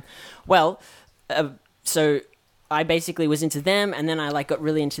 I'm sorry. So I basically was into them, and then I like got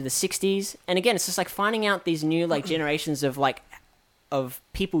really into the 60s. And again, it's just like finding out these new like generations of like of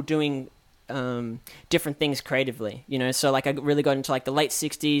people doing different things creatively, you know. So like I really got into like the late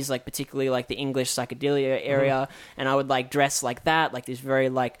 60s, like particularly like the English psychedelia area, and I would like dress like that, like these very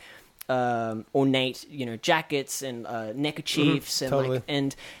like ornate, you know, jackets and neckerchiefs and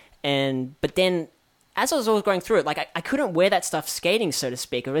like and but then as I was always going through it, like I couldn't wear that stuff skating, so to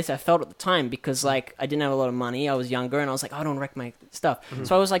speak, or at least I felt at the time, because like I didn't have a lot of money, I was younger, and I was like, I don't wreck my stuff.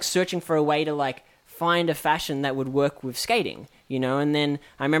 So I was like searching for a way to like find a fashion that would work with skating, you know. And then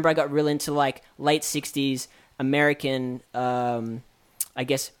I remember I got really into like late 60s American I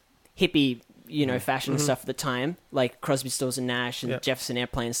guess hippie, you know, fashion and stuff at the time, like Crosby, Stills and Nash and Jefferson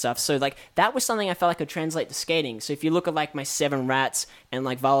Airplane and stuff. So like that was something I felt I could translate to skating. So if you look at like my Seven Rats and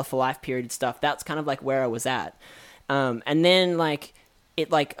like Valor for Life period stuff, that's kind of like where I was at. And then like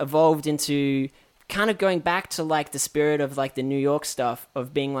it like evolved into kind of going back to like the spirit of like the New York stuff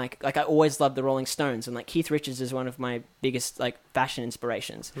of being like I always loved the Rolling Stones, and like Keith Richards is one of my biggest like fashion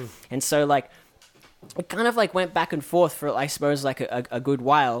inspirations. And so like it kind of like went back and forth for I suppose like a good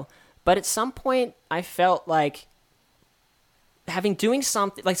while, but at some point I felt like doing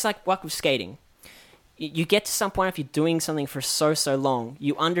something like, it's like work with skating. You get to some point, if you're doing something for so long,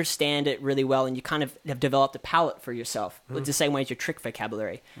 you understand it really well, and you kind of have developed a palette for yourself. It's the same way as your trick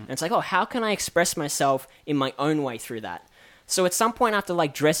vocabulary. And it's like, oh, how can I express myself in my own way through that? So at some point, after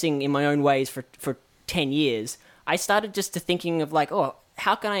like dressing in my own ways for 10 years, I started just to thinking of like, oh,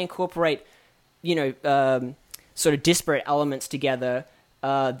 how can I incorporate, you know, sort of disparate elements together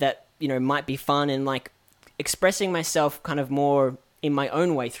that, you know, might be fun, and like expressing myself kind of more in my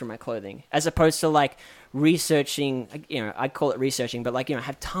own way through my clothing, as opposed to like researching, you know, I call it researching, but like, you know, I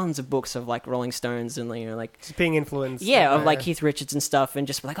have tons of books of like Rolling Stones and, you know, like just being influenced. Yeah. Of like Keith Richards and stuff, and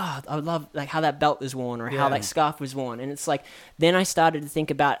just like, oh, I would love like how that belt is worn, or how that scarf was worn. And it's like, then I started to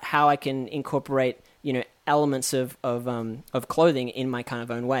think about how I can incorporate, you know, elements of clothing in my kind of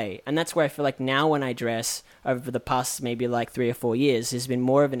own way. And that's where I feel like now when I dress over the past maybe like 3 or 4 years, has been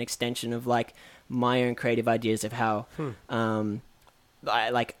more of an extension of like my own creative ideas of how,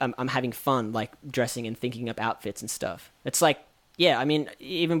 I'm having fun, like dressing and thinking up outfits and stuff. It's like, yeah, I mean,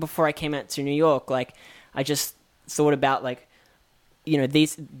 even before I came out to New York, like I just thought about like, you know,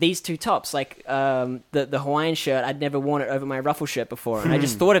 these two tops, like the Hawaiian shirt, I'd never worn it over my ruffle shirt before, and I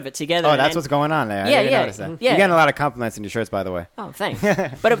just thought of it together. Oh, that's what's going on there. I didn't notice that. Yeah. You're getting a lot of compliments in your shirts, by the way. Oh, thanks.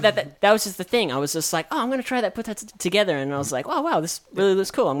 But that was just the thing. I was just like, oh, I'm going to try that, put that together, and I was like, oh, wow, this really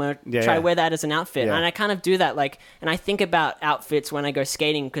looks cool. I'm going to try to wear that as an outfit. And I kind of do that, like, and I think about outfits when I go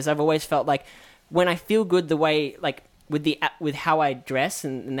skating, because I've always felt like when I feel good the way, like, with how I dress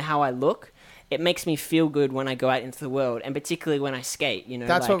and how I look, it makes me feel good when I go out into the world, and particularly when I skate, you know.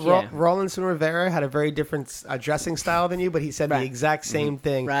 That's like, what Rollinson Rivera had a very different dressing style than you, but he said the exact same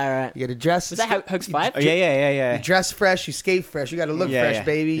thing. Right. You got to dress. Was that Hoax 5? Yeah. You dress fresh, you skate fresh, you got to look fresh,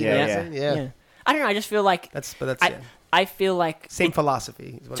 baby. You know what I'm saying? Yeah. I don't know. I just feel like That's yeah. I feel like Same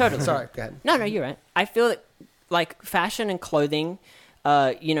philosophy. Is what Totally. Sorry, go ahead. No, you're right. I feel that like fashion and clothing,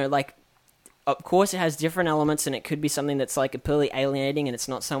 like of course it has different elements, and it could be something that's like completely alienating, and it's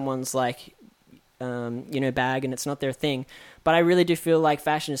not someone's like bag, and it's not their thing. But I really do feel like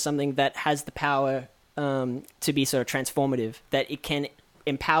fashion is something that has the power to be sort of transformative, that it can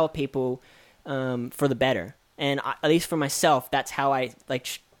empower people for the better. And at least for myself, that's how I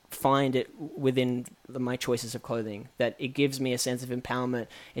find it within my choices of clothing, that it gives me a sense of empowerment.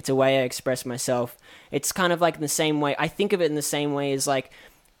 It's a way I express myself. It's kind of like in the same way, I think of it in the same way as like,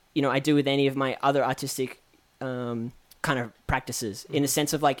 I do with any of my other artistic kind of practices, in a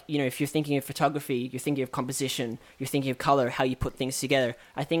sense of like, if you're thinking of photography, you're thinking of composition, you're thinking of color, how you put things together.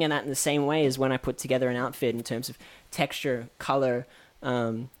 I think of that in the same way as when I put together an outfit in terms of texture, color,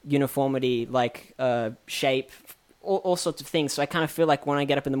 uniformity, like shape, all sorts of things. So I kind of feel like when I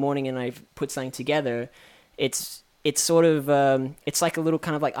get up in the morning and I put something together, it's sort of it's like a little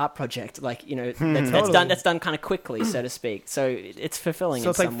kind of like art project, like that's done kind of quickly, so to speak. So it's fulfilling. So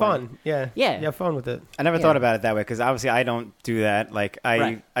it's like fun, yeah. You have fun with it. I never thought about it that way, because obviously I don't do that. Like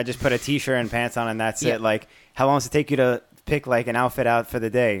I just put a t-shirt and pants on, and that's it. Like, how long does it take you to pick like an outfit out for the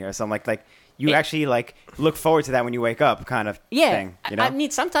day or something? Like you actually like look forward to that when you wake up, kind of thing. I mean,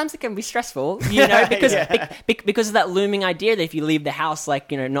 sometimes it can be stressful, because because of that looming idea that if you leave the house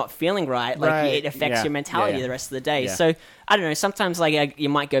like not feeling right, like it affects your mentality the rest of the day. Yeah. So I don't know. Sometimes like you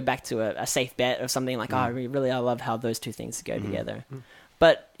might go back to a safe bet or something like, I love how those two things go together.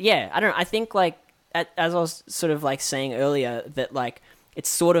 But yeah, I don't know. I think like as I was sort of like saying earlier, that like it's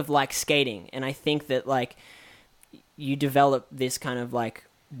sort of like skating, and I think that like you develop this kind of like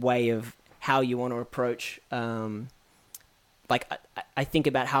way of how you want to approach, like I think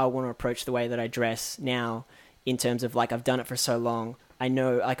about how I want to approach the way that I dress now, in terms of like I've done it for so long. I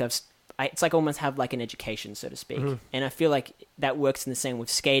know like it's like almost have like an education, so to speak. And I feel like that works in the same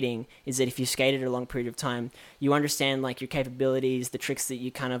with skating, is that if you skated a long period of time, you understand like your capabilities, the tricks that you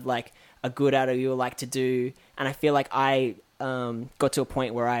kind of like are good at or you like to do. And I feel like I got to a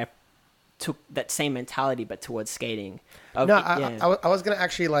point where I took that same mentality, but towards skating. I was gonna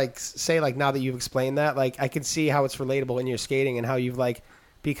actually like say, like, now that you've explained that, like I can see how it's relatable in your skating, and how you've like,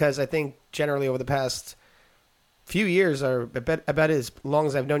 because I think generally over the past few years, or I bet as long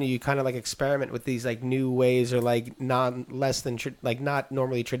as I've known you, you kind of like experiment with these like new ways, or like not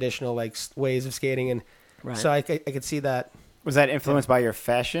normally traditional like ways of skating, and so I could see that. Was that influenced by your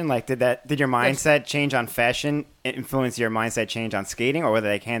fashion? Like, did your mindset change on fashion influence your mindset change on skating, or were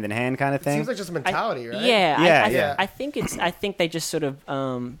they like hand in hand kind of thing? It seems like just a mentality, right? I think they just sort of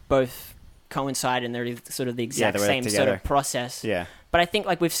both coincide, and they're sort of the exact same sort of process. Yeah. But I think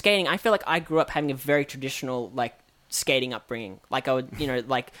like with skating, I feel like I grew up having a very traditional like skating upbringing. Like I would,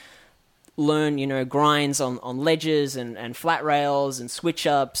 like learn, grinds on ledges and flat rails and switch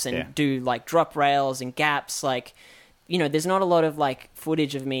ups and do like drop rails and gaps, like. There's not a lot of like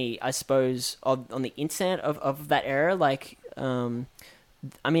footage of me, I suppose, on the internet of that era. Like,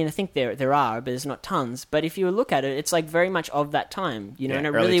 I mean, I think there are, but there's not tons. But if you look at it, it's like very much of that time, and it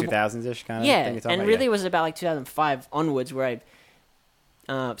early really 2000s-ish kind of thing. Yeah, and really was about like 2005 onwards where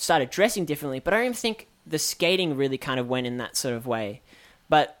I started dressing differently. But I don't even think the skating really kind of went in that sort of way.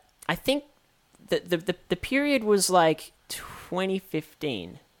 But I think the period was like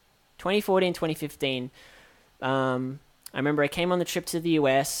 2014, 2015. I remember I came on the trip to the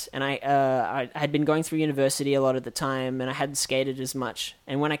US, and I had been going through university a lot at the time, and I hadn't skated as much.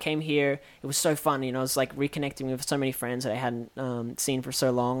 And when I came here, it was so fun. I was like reconnecting with so many friends that I hadn't seen for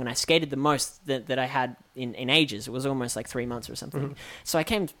so long, and I skated the most that I had in ages. It was almost like 3 months or something. So I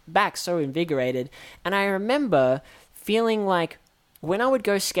came back so invigorated, and I remember feeling like when I would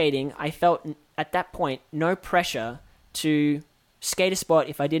go skating, I felt at that point no pressure to skate a spot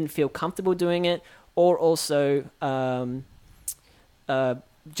if I didn't feel comfortable doing it, or also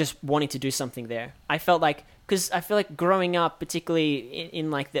just wanting to do something there. I felt like, because I feel like growing up, particularly in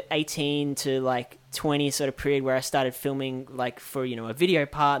like the 18 to like 20 sort of period where I started filming like for, a video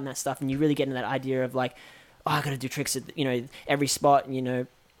part and that stuff, and you really get into that idea of like, oh, I got to do tricks at, every spot. And,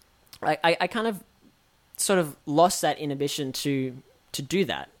 I kind of sort of lost that inhibition to do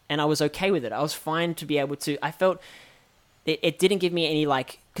that. And I was okay with it. I was fine to be able to, I felt it didn't give me any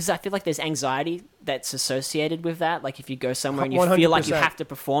like, because I feel like there's anxiety that's associated with that. Like if you go somewhere and you 100%. Feel like you have to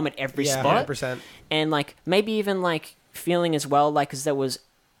perform at every spot. 100%. And like maybe even like feeling as well, like because there was,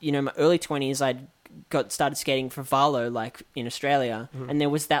 my early 20s, I started skating for Valo, like in Australia. And there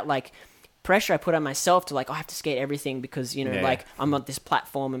was that like pressure I put on myself to like, I have to skate everything because, like I'm on this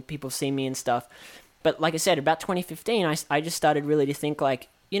platform and people see me and stuff. But like I said, about 2015, I just started really to think like,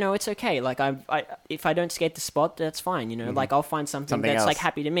 you know, it's okay. Like if I don't skate the spot, that's fine. You know, like I'll find something that's else. like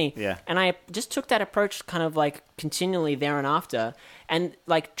happy to me. Yeah. And I just took that approach kind of like continually there and after, and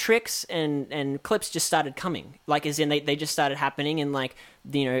like tricks and clips just started coming. Like as in they just started happening, and like,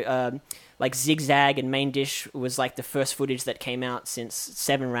 you know, like Zigzag and Main Dish was like the first footage that came out since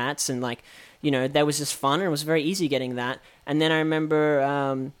Seven Rats, and like, you know, that was just fun, and it was very easy getting that. And then I remember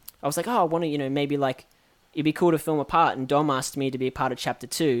I was like, oh, I want to, you know, maybe like it'd be cool to film a part, and Dom asked me to be a part of chapter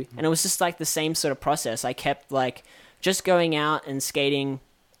 2, and it was just like the same sort of process. I kept like just going out and skating,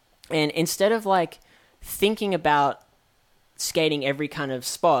 and instead of like thinking about skating every kind of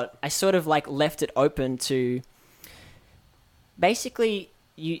spot, I sort of like left it open to basically.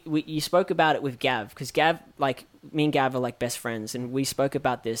 You spoke about it with Gav, because Gav, like me and Gav are like best friends, and we spoke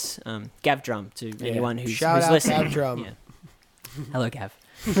about this. Gav Drum, to anyone who's listening. Gav Drum. Yeah. Hello,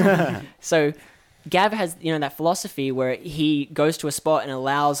 Gav. So Gav has, you know, that philosophy where he goes to a spot and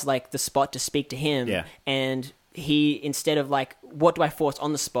allows like the spot to speak to him. Yeah. And he, instead of like, what do I force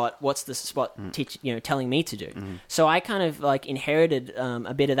on the spot? What's the spot telling me to do? Mm-hmm. So I kind of like inherited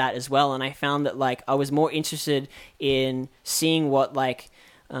a bit of that as well. And I found that like I was more interested in seeing what like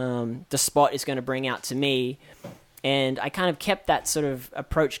the spot is going to bring out to me. And I kind of kept that sort of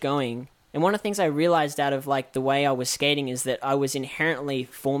approach going. And one of the things I realized out of like the way I was skating is that I was inherently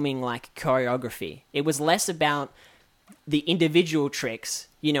forming like choreography. It was less about the individual tricks,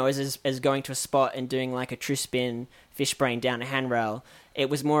 you know, as going to a spot and doing like a true spin, fish brain down a handrail. It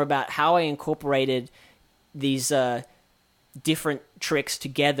was more about how I incorporated these different tricks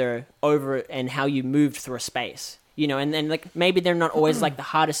together over, and how you moved through a space. You know, and then like maybe they're not always like the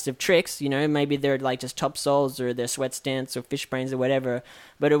hardest of tricks, you know, maybe they're like just top soles or they're sweat stance or fish brains or whatever.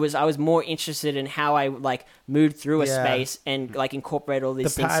 But I was more interested in how I like moved through a space and like incorporate all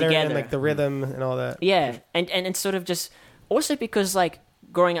these things pattern together. and like the rhythm and all that. Yeah. And sort of just also because like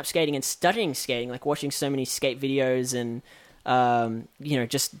growing up skating and studying skating, like watching so many skate videos and you know,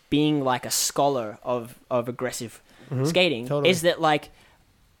 just being like a scholar of aggressive skating, is that like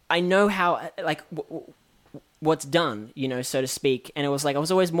I know how like what's done, you know, so to speak. And it was like I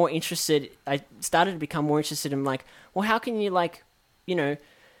was always more interested. I started to become more interested in like, well, how can you like, you know,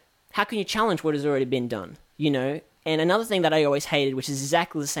 how can you challenge what has already been done, you know? And another thing that I always hated, which is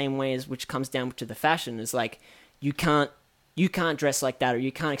exactly the same way as which comes down to the fashion, is like you can't dress like that, or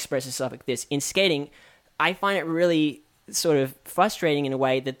you can't express yourself like this. In skating, I find it really sort of frustrating in a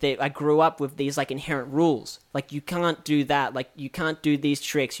way that I grew up with these like inherent rules. Like you can't do that. Like you can't do these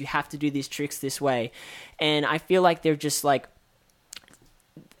tricks. You have to do these tricks this way. And I feel like they're just like,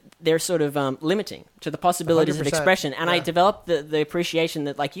 they're sort of limiting to the possibilities of expression. And I developed the appreciation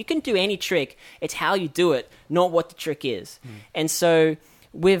that like you can do any trick. It's how you do it, not what the trick is. And so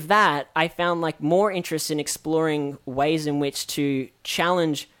with that, I found like more interest in exploring ways in which to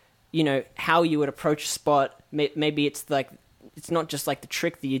challenge, you know, how you would approach a spot. Maybe it's like, it's not just like the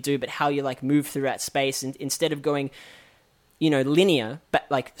trick that you do, but how you like move through that space. And instead of going, you know, linear, but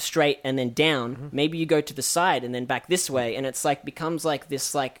like straight and then down, maybe you go to the side and then back this way. And it's like, becomes like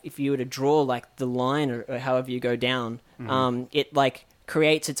this, like if you were to draw like the line or however you go down, it like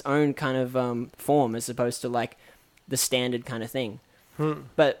creates its own kind of form as opposed to like the standard kind of thing.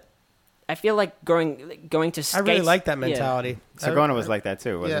 But I feel like going to skates, I really like that mentality. Yeah. Sagona was like that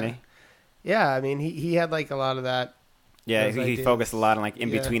too, wasn't he? Yeah, I mean, he had like a lot of that. Yeah, he focused a lot on like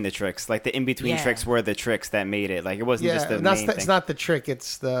in between the tricks. Like the in between tricks were the tricks that made it. Like it wasn't just the main thing. It's not the trick.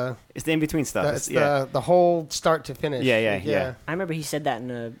 It's the in between stuff. It's the whole start to finish. Yeah. I remember he said that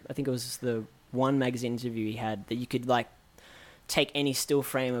in I think it was the One magazine interview he had, that you could like take any still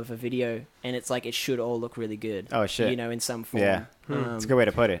frame of a video and it's like it should all look really good. Oh shit! You know, in some form. Yeah, it's a good way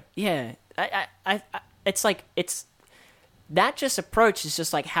to put it. Yeah, I it's like that just approach is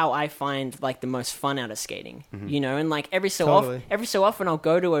just like how I find like the most fun out of skating, you know, and like every so often I'll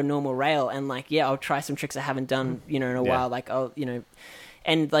go to a normal rail and like, I'll try some tricks I haven't done, you know, in a while. Like I'll, you know,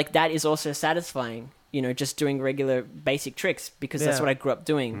 and like that is also satisfying, you know, just doing regular basic tricks because that's what I grew up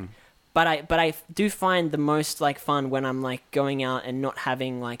doing. But I do find the most like fun when I'm like going out and not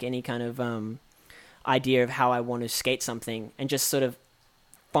having like any kind of idea of how I want to skate something and just sort of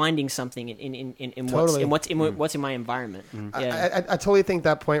finding something in what's in my environment. I totally think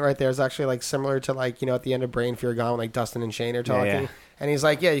that point right there is actually like similar to like, you know, at the end of Brain Fear Gone, like Dustin and Shane are talking, and he's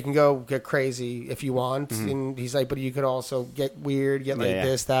like, you can go get crazy if you want, and he's like, but you could also get weird, get like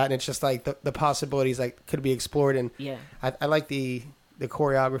this, that, and it's just like the possibilities like could be explored. And I like the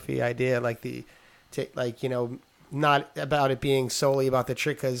choreography idea, like like, you know, not about it being solely about the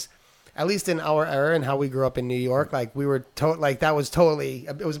trick, because at least in our era and how we grew up in New York, like we were that was totally,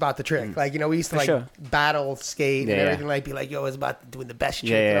 it was about the trick. Like, you know, we used to like battle skate and everything, like be like, yo, it's about doing the best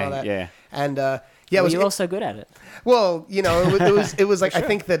trick and all that. Yeah. And yeah, you're also good at it. Well, you know, it was like, I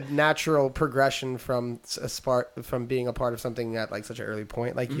think the natural progression from being a part of something at like such an early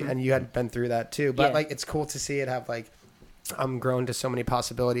point, like, and you had been through that too. But like, it's cool to see it have like, grown to so many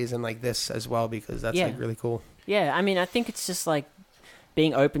possibilities and like this as well, because that's like really cool. Yeah, I mean, I think it's just like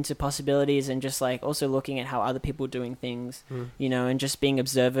being open to possibilities and just like also looking at how other people are doing things, you know, and just being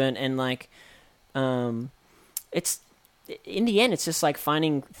observant and like, it's in the end, it's just like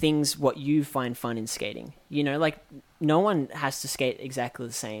finding things what you find fun in skating. You know, like no one has to skate exactly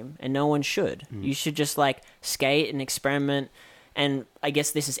the same, and no one should. You should just like skate and experiment. And I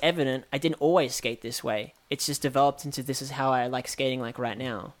guess this is evident. I didn't always skate this way. It's just developed into this is how I like skating like right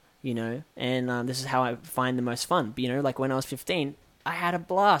now, you know, and this is how I find the most fun. You know, like when I was 15, I had a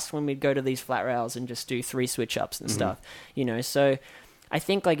blast when we'd go to these flat rails and just do 3 switch ups and stuff, you know. So I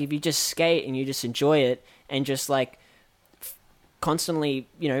think like if you just skate and you just enjoy it and just like constantly,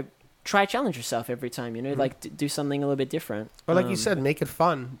 you know, try challenge yourself every time, you know, like do something a little bit different. Or like you said, make it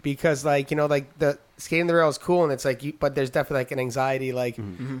fun, because like, you know, like the skating the rail is cool and it's like, but there's definitely like an anxiety like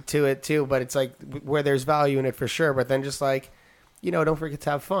to it too, but it's like where there's value in it for sure. But then just like, you know, don't forget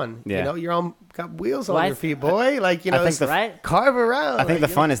to have fun. You know, you're on, got wheels on your feet, boy. Like, you know, carve around. I think the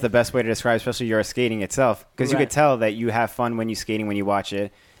fun is the best way to describe, especially your skating itself, because you could tell that you have fun when you're skating, when you watch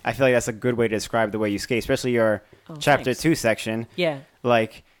it. I feel like that's a good way to describe the way you skate, especially your chapter 2 section. Yeah.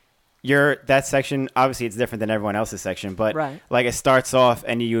 Like, that section, obviously it's different than everyone else's section, but like it starts off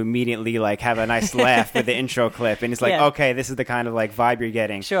and you immediately like have a nice laugh with the intro clip, and it's like, okay, this is the kind of like vibe you're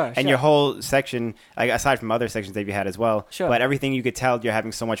getting. And your whole section, like aside from other sections that you had as well, but everything you could tell you're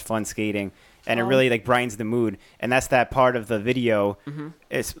having so much fun skating, and it really like brightens the mood. And that's that part of the video.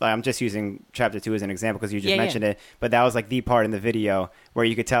 It's I'm just using chapter 2 as an example because you just mentioned it, but that was like the part in the video where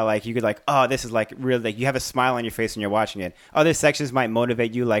you could tell, like you could like, oh, this is like really, like you have a smile on your face when you're watching it. Other sections might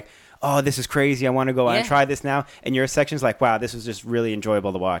motivate you, like, oh, this is crazy, I want to go out and try this now. And your section's like, wow, this was just really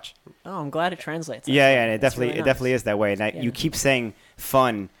enjoyable to watch. Oh, I'm glad it translates. And it definitely is that way. And you keep saying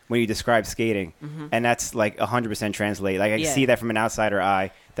fun when you describe skating, and that's like 100% translate. Like I can see that from an outsider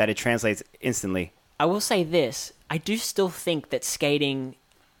eye, that it translates instantly. I will say this, I do still think that skating,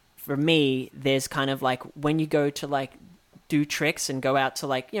 for me, there's kind of like when you go to like do tricks and go out to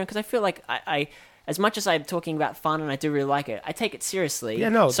like, you know, because I feel like I as much as I'm talking about fun and I do really like it, I take it seriously. Yeah,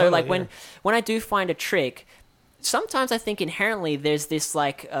 no. So totally, like when I do find a trick, sometimes I think inherently there's this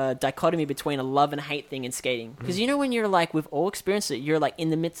like dichotomy between a love and hate thing in skating. Because you know when you're like, we've all experienced it, you're like in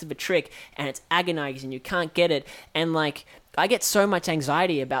the midst of a trick and it's agonizing, you can't get it, and like I get so much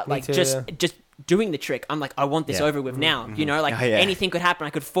anxiety about like just doing the trick. I'm like, I want this over with now. You know, like anything could happen. I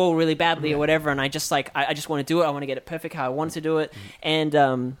could fall really badly or whatever, and I just like I just want to do it. I want to get it perfect how I want to do it,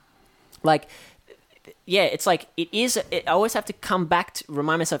 and like. Yeah, it's like I always have to come back to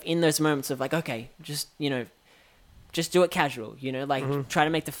remind myself in those moments of like, okay, just, you know, just do it casual, you know, like try to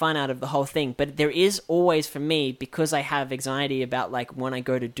make the fun out of the whole thing. But there is always, for me, because I have anxiety about like when I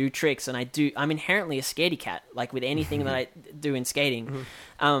go to do tricks, and I'm inherently a scaredy cat, like with anything that I do in skating.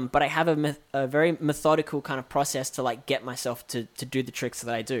 But I have a very methodical kind of process to like get myself to do the tricks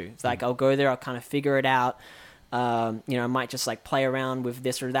that I do. It's like I'll go there, I'll kind of figure it out. You know, I might just like play around with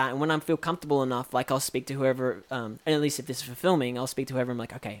this or that, and when I feel comfortable enough, like I'll speak to whoever, and at least if this is for filming, I'll speak to whoever. I'm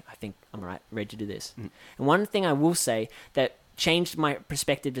like, okay, I think I'm ready to do this. And one thing I will say that changed my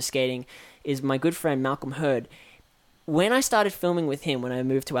perspective to skating is my good friend Malcolm Hurd. When I started filming with him, when I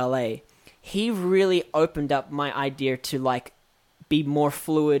moved to LA, he really opened up my idea to like be more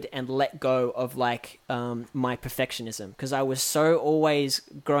fluid and let go of like my perfectionism, because I was so always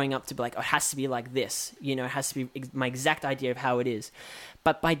growing up to be like, oh, it has to be like this, you know, it has to be my exact idea of how it is.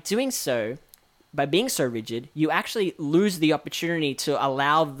 But by doing so, by being so rigid, you actually lose the opportunity to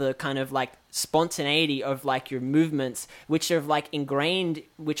allow the kind of like spontaneity of like your movements, which are like ingrained,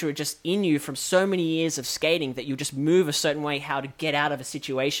 which are just in you from so many years of skating, that you just move a certain way how to get out of a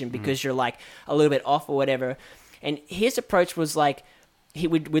situation because you're like a little bit off or whatever. And his approach was like,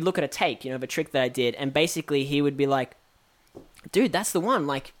 we'd look at a take, you know, of a trick that I did, and basically he would be like, dude, that's the one.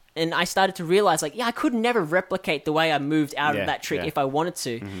 Like, and I started to realize like, yeah, I could never replicate the way I moved out of that trick if I wanted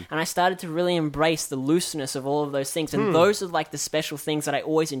to. And I started to really embrace the looseness of all of those things. And those are like the special things that I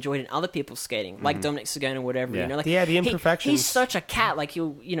always enjoyed in other people's skating, like Dominic Sagona or whatever, you know, like the imperfections. He's such a cat. Like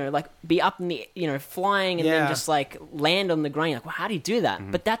he'll, you know, like be up in the, you know, flying and then just like land on the ground. You're like, well, how do you do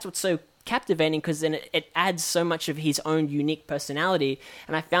that? But that's what's so captivating, because then it adds so much of his own unique personality.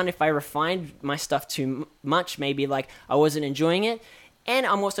 And I found if I refined my stuff too much, maybe like I wasn't enjoying it, and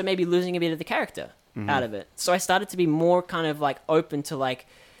I'm also maybe losing a bit of the character out of it. So I started to be more kind of like open to like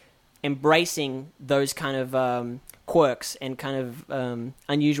embracing those kind of quirks and kind of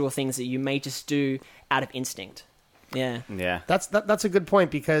unusual things that you may just do out of instinct. Yeah. That's a good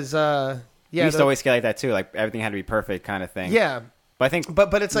point because we used to always get like that too, like everything had to be perfect kind of thing. Yeah. But I think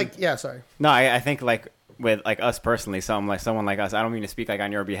but it's like sorry. No, I think like with like us personally, someone like us, I don't mean to speak like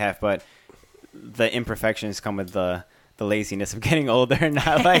on your behalf, but the imperfections come with the laziness of getting older and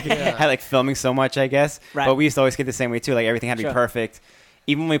not like like filming so much, I guess. Right. But we used to always get the same way too, like everything had to be perfect.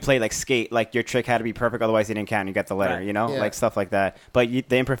 Even when we played like skate, like your trick had to be perfect, otherwise you didn't count and you got the letter, you know? Like stuff like that. But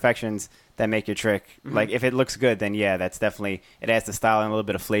the imperfections that make your trick, like if it looks good, then that's definitely, it adds the style and a little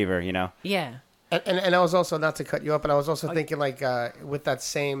bit of flavor, you know? Yeah. And I was also, not to cut you up, but I was also thinking like with that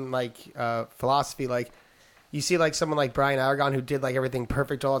same like philosophy, like you see like someone like Brian Aragon who did like everything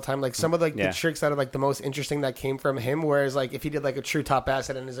perfect all the time. Like some of like the tricks that are like the most interesting that came from him. Whereas like if he did like a true top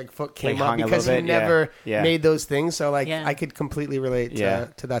acid and his like foot came like up because he never made those things. So like I could completely relate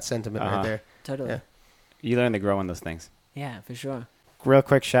to that sentiment right there. Totally. Yeah. You learn to grow in those things. Yeah, for sure. Real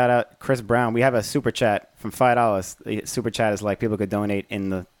quick shout out, Chris Brown. We have a super chat from $5. The super chat is like people could donate in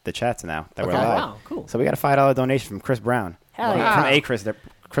the chats now that we're live. Wow, cool. So we got a $5 donation from Chris Brown. Hell yeah. From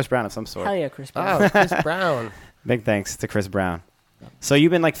Chris Brown of some sort. Hell yeah, Chris Brown. Oh, Chris Brown. Big thanks to Chris Brown. So you've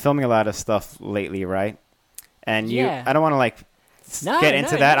been like filming a lot of stuff lately, right? And I don't want to like get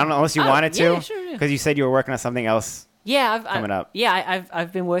into that. I don't know unless you wanted to, because you said you were working on something else. Coming up. Yeah,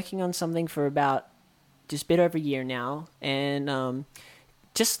 I've been working on something for about just a bit over a year now, and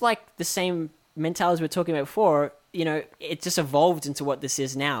just like the same mentality we were talking about before, you know, it just evolved into what this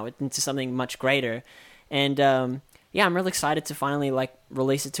is now, into something much greater, and I'm really excited to finally like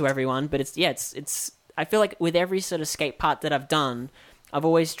release it to everyone. But it's I feel like with every sort of skate part that I've done, I've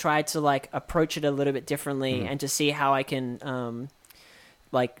always tried to like approach it a little bit differently and to see how I can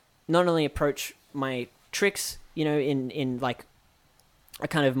like not only approach my tricks, you know, in like a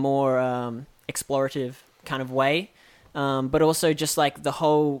kind of more explorative kind of way, but also just like the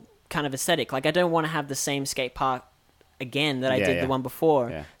whole kind of aesthetic. Like I don't want to have the same skate park again that I did the one before.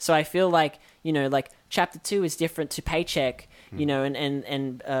 Yeah. So I feel like, you know, like chapter 2 is different to Paycheck, you know,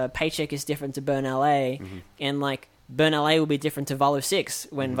 and Paycheck is different to Burn LA, and like Burn LA will be different to Valo 6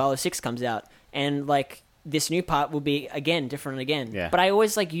 when Valo 6 comes out, and like this new part will be again different again. Yeah. But I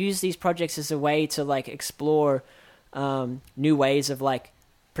always like use these projects as a way to like explore new ways of like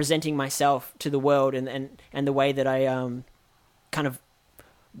presenting myself to the world, and the way that I kind of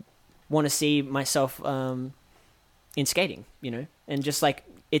want to see myself in skating, you know, and just like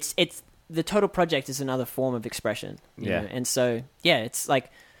it's the total project is another form of expression, you know? And so it's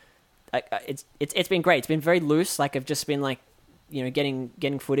like it's been great. It's been very loose. Like I've just been like, you know,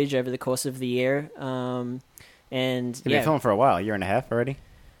 getting footage over the course of the year, and you've been filming for a while, a year and a half already.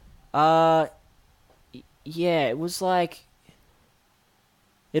 It was like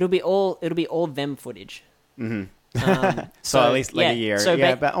it'll be all them footage. So at least like a year. So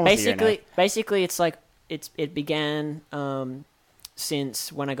about almost a year now. Basically, it's like it began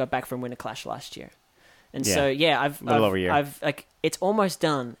since when I got back from Winter Clash last year, and so I've over a year. I've like it's almost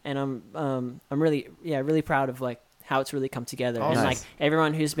done, and I'm really proud of like how it's really come together, and like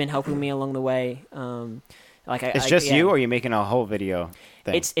everyone who's been helping me along the way. Like it's just you, or are you making a whole video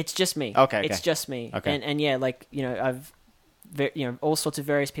thing? It's just me. Okay. It's just me. Okay. And like, you know, I've all sorts of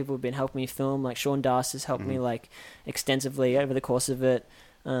various people have been helping me film. Like Sean Das has helped me like extensively over the course of it.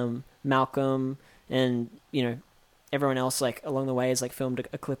 Malcolm and, you know, everyone else like along the way has like filmed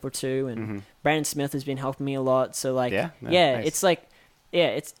a clip or two, and Brandon Smith has been helping me a lot. So like, nice. It's like,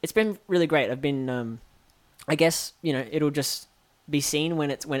 it's been really great. I've been, I guess, you know, it'll just be seen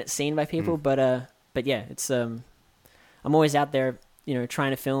when it's seen by people. But yeah, it's I'm always out there, you know,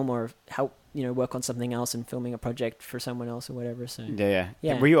 trying to film or help, you know, work on something else and filming a project for someone else or whatever. So yeah.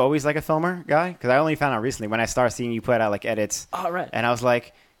 Were you always like a filmer guy? Because I only found out recently when I started seeing you put out like edits. Oh right. And I was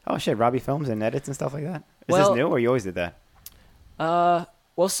like, oh shit, Robbie films and edits and stuff like that. Is this new, or you always did that?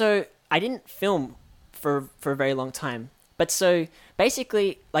 Well, so I didn't film for a very long time. But so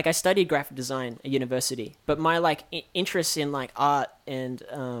basically, like I studied graphic design at university, but my like interest in like art and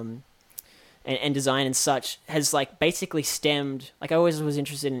design and such has like basically stemmed, like I always was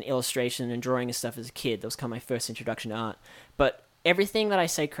interested in illustration and drawing and stuff as a kid. That was kind of my first introduction to art. But everything that I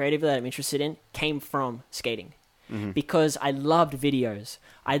say creatively that I'm interested in came from skating. Because I loved videos,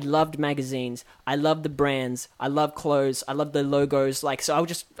 I loved magazines, I loved the brands, I loved clothes, I loved the logos. Like, so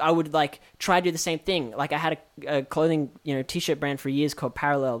I would like try to do the same thing. Like I had a clothing, you know, t-shirt brand for years called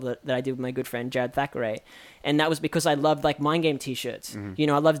Parallel that I did with my good friend Jared Thackeray. And that was because I loved like Mind Game t-shirts. You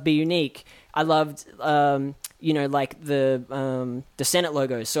know, I loved Be Unique. I loved, like the Senate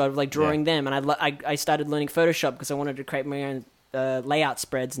logos. So I was like drawing them, and I started learning Photoshop because I wanted to create my own layout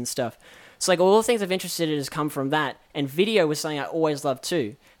spreads and stuff. So like all the things I've interested in has come from that, and video was something I always loved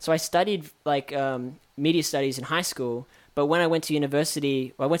too. So I studied like media studies in high school, but when I went to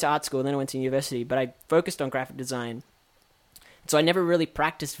university, I went to art school, and then I went to university, but I focused on graphic design. So I never really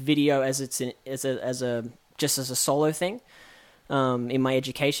practiced video as a solo thing in my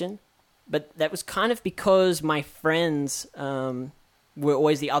education. But that was kind of because my friends were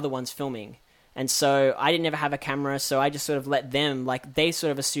always the other ones filming. And so I didn't ever have a camera, so I just sort of let them, like, they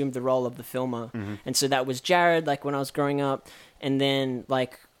sort of assumed the role of the filmer. Mm-hmm. And so that was Jared, like, when I was growing up. And then,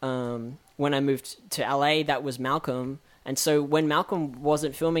 like, when I moved to LA, that was Malcolm. And so when Malcolm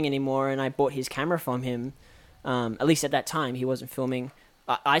wasn't filming anymore and I bought his camera from him, at least at that time, he wasn't filming,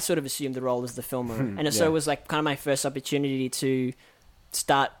 I sort of assumed the role as the filmer. And so it was, like, kind of my first opportunity to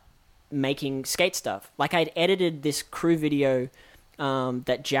start making skate stuff. Like, I'd edited this crew video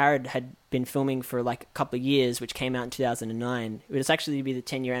that Jared had been filming for like a couple of years, which came out in 2009. It was actually to be the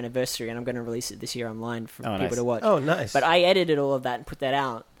 10-year anniversary, and I'm going to release it this year online for people to watch. Oh, nice. But I edited all of that and put that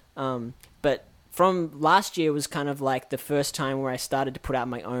out. But from last year was kind of like the first time where I started to put out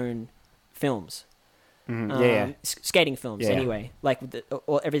my own films. Mm-hmm. Skating films, anyway. Like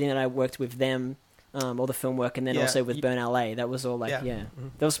everything that I worked with them, all the film work, and then also with Burn LA. That was all like, Mm-hmm.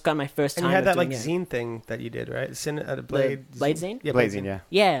 That was kind of my first time. And you had that like zine thing that you did, right? Blade zine? Yeah, Blade zine,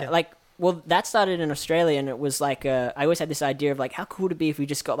 yeah. Like, well, that started in Australia, and it was like, I always had this idea of like, how cool would it be if we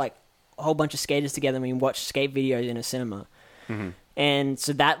just got like a whole bunch of skaters together and we watched skate videos in a cinema. Mm-hmm. And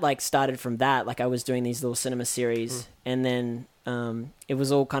so that like started from that. Like I was doing these little cinema series, and then it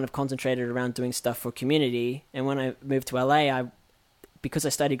was all kind of concentrated around doing stuff for community. And when I moved to LA, because I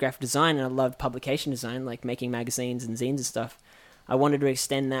studied graphic design and I loved publication design, like making magazines and zines and stuff, I wanted to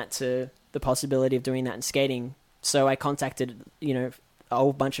extend that to the possibility of doing that in skating. So I contacted, a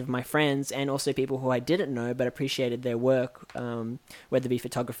whole bunch of my friends and also people who I didn't know but appreciated their work, whether it be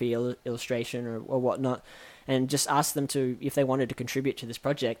photography, illustration, or whatnot, and just asked them if they wanted to contribute to this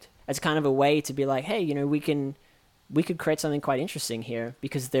project as kind of a way to be like, hey, we could create something quite interesting here,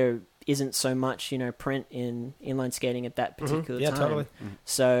 because there isn't so much, print in inline skating at that particular time. Yeah, totally.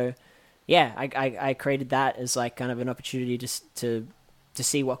 So, yeah, I created that as like kind of an opportunity just to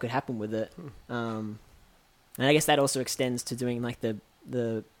see what could happen with it. And I guess that also extends to doing like the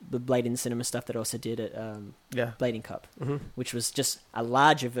Blade in Cinema stuff that I also did at Blading Cup, which was just a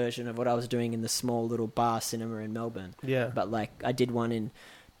larger version of what I was doing in the small little bar cinema in Melbourne. Yeah. But like I did one in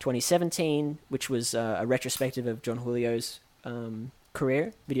 2017, which was a retrospective of John Julio's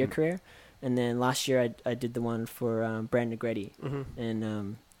video career, and then last year I did the one for Brandon Negretti,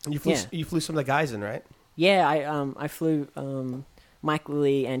 and you flew some of the guys in, right? Yeah, I flew Mike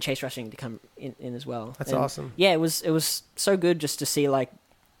Lilly and Chase Rushing to come in as well. That's awesome. Yeah, it was so good just to see like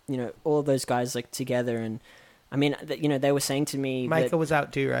all of those guys like together, and I mean they were saying to me Micah was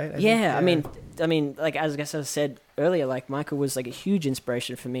out too, right? I mean like as I said earlier, like Micah was like a huge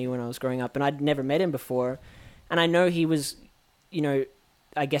inspiration for me when I was growing up, and I'd never met him before, and I know he was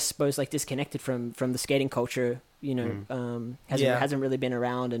I guess suppose like disconnected from the skating culture, hasn't really been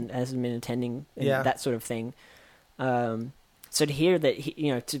around and hasn't been attending and that sort of thing. So to hear that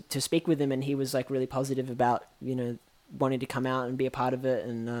he, to speak with him, and he was like really positive about wanting to come out and be a part of it,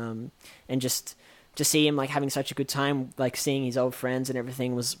 and just to see him like having such a good time, like seeing his old friends and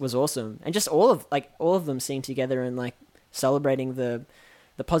everything was awesome, and just all of them singing together and like celebrating the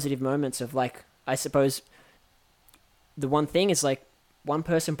positive moments of like, I suppose the one thing is like one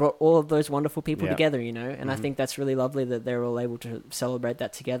person brought all of those wonderful people together, and I think that's really lovely that they're all able to celebrate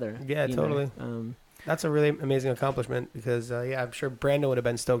that together. Yeah, totally. That's a really amazing accomplishment, because I'm sure Brandon would have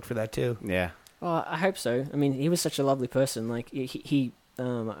been stoked for that too. Yeah. Well, I hope so. I mean, he was such a lovely person. Like he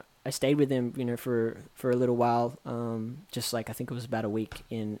I stayed with him, for a little while. Just like I think it was about a week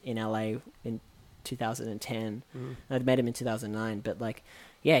in LA in 2010. I'd met him in 2009, but like,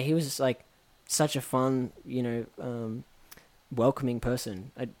 yeah, he was like such a fun, welcoming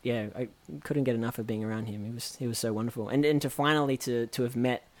person. I couldn't get enough of being around him. He was so wonderful, and to finally to have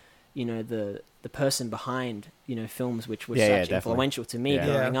met, the person behind, films, which was such influential to me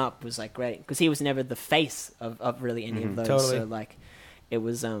growing up, was like great, because he was never the face of really any of those. Totally. So like, it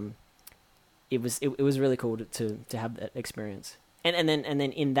was really cool to have that experience, and then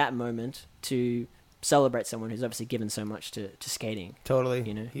in that moment to celebrate someone who's obviously given so much to skating. Totally.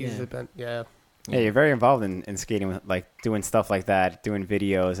 Yeah, you're very involved in skating, like doing stuff like that, doing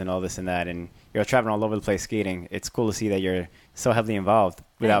videos and all this and that, and you're traveling all over the place skating. It's cool to see that you're so heavily involved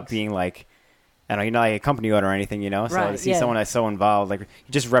without being like I don't know, like a company owner or anything, So Right, to see someone that's so involved, like you're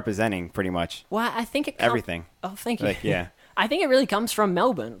just representing pretty much Well, I think it everything. Oh, thank you. Like, yeah. I think it really comes from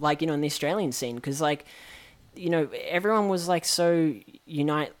Melbourne, like, in the Australian scene, because, like, everyone was, like, so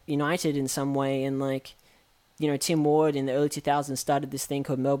united in some way, and, like, Tim Ward in the early 2000s started this thing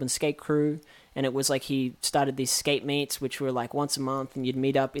called Melbourne Skate Crew, and it was, like, he started these skate meets, which were, like, once a month, and you'd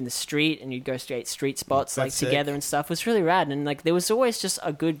meet up in the street, and you'd go straight street spots, like, together and stuff. It was really rad, and, like, there was always just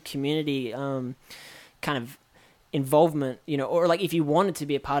a good community kind of involvement, or like if you wanted to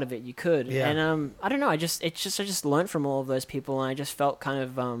be a part of it, you could. Yeah. And I don't know, I just learned from all of those people, and I just felt kind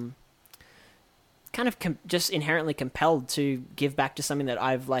of just inherently compelled to give back to something that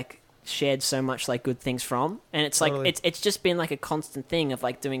I've like shared so much like good things from. And it's totally. Like it's just been like a constant thing of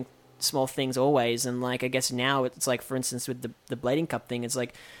like doing small things always. And like I guess now it's like, for instance, with the Blading Cup thing, it's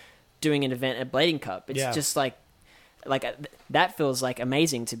like doing an event at Blading Cup. It's just like that feels like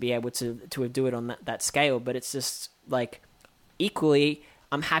amazing to be able to do it on that scale, but it's just like equally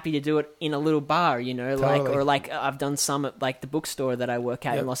I'm happy to do it in a little bar, totally. Like, or like I've done some at like the bookstore that I work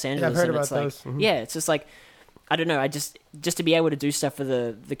at in Los Angeles. I've heard and about it's like, those. Mm-hmm. Yeah, it's just like, I don't know, I just to be able to do stuff for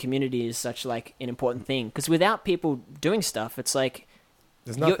the community is such like an important thing, because without people doing stuff, it's like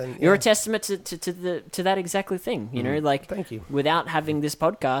there's nothing. You're a testament to that exactly thing, like thank you. Without having this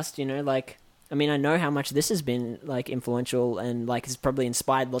podcast, like, I mean, I know how much this has been like influential and like has probably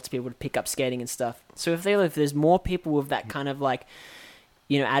inspired lots of people to pick up skating and stuff. So if there's more people with that kind of like,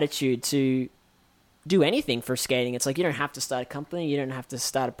 attitude to do anything for skating, it's like you don't have to start a company, you don't have to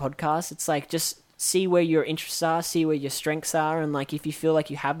start a podcast. It's like just see where your interests are, see where your strengths are, and like if you feel like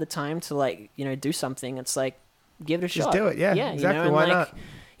you have the time to like do something, it's like give it a shot. Just do it, yeah, exactly. And why like,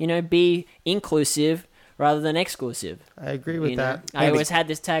 not? Be inclusive rather than exclusive. I agree with that. I always had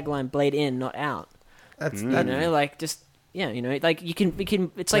this tagline: "Blade in, not out." That's like just like you can.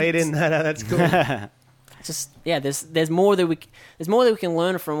 It's like blade in, that's cool. Just there's more that we can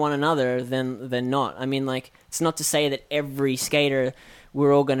learn from one another than not. I mean, like, it's not to say that every skater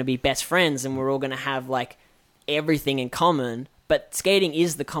we're all going to be best friends and we're all going to have like everything in common. But skating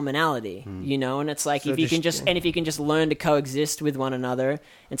is the commonality, and it's like so if you can just learn to coexist with one another,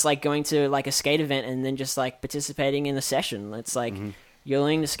 it's like going to like a skate event and then just like participating in a session. It's like you're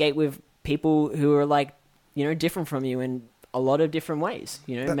learning to skate with people who are like different from you in a lot of different ways.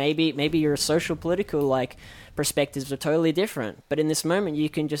 Maybe your social political like perspectives are totally different, but in this moment you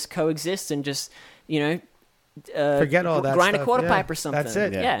can just coexist and just forget all that grind stuff. a quarter pipe or something. That's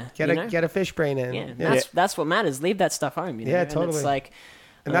it. Yeah. Get a fish brain in. Yeah. That's what matters. Leave that stuff home. Yeah, totally. And it's like,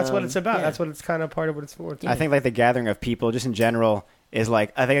 and that's what it's about. That's what it's kind of part of what it's for. Too. I think like the gathering of people, just in general, is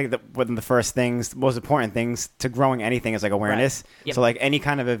like I think one of the first things, most important things to growing anything is like awareness. Right. Yep. So like any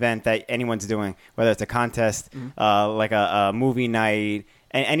kind of event that anyone's doing, whether it's a contest, like a movie night.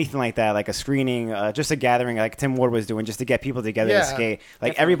 Anything like that, like a screening, just a gathering, like Tim Ward was doing, just to get people together to skate.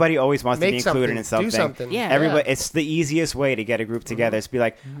 Like everybody always wants to be included in something. Do something. Yeah. Everybody, it's the easiest way to get a group together. It's be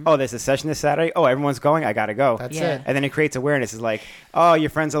like, oh, there's a session this Saturday. Oh, everyone's going. I gotta go. That's it. And then it creates awareness. It's like, oh, your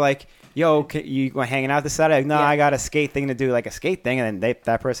friends are like, yo, you hanging out this Saturday? No, I got a skate thing to do, like a skate thing, and then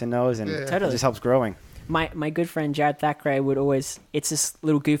that person knows, and it just helps growing. My good friend Jared Thackeray would always, it's this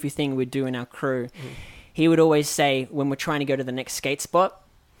little goofy thing we'd do in our crew. He would always say when we're trying to go to the next skate spot,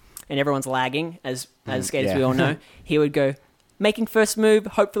 and everyone's lagging, as skaters we all know, he would go, making first move,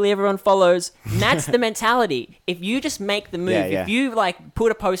 hopefully everyone follows. And that's the mentality. If you just make the move, if you like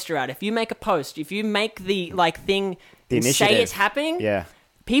put a poster out, if you make a post, if you make the like thing, and say it's happening,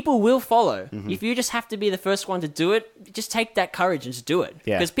 people will follow. If you just have to be the first one to do it, just take that courage and just do it.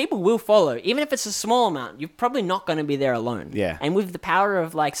 Because people will follow. Even if it's a small amount, you're probably not going to be there alone. And with the power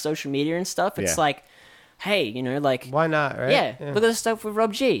of like social media and stuff, it's like, hey, like, why not, right? Yeah, look at the stuff with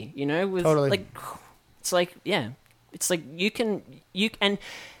Rob G, with like, it's like, it's like and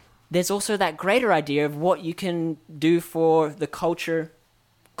there's also that greater idea of what you can do for the culture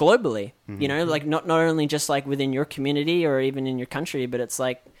globally, like not only just like within your community or even in your country, but it's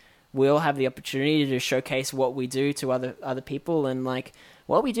like we all have the opportunity to showcase what we do to other people, and like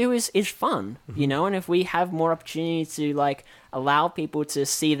what we do is fun, and if we have more opportunity to like allow people to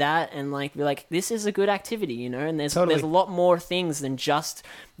see that and like be like, this is a good activity, and there's a lot more things than just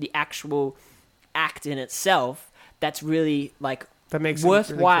the actual act in itself that's really like that makes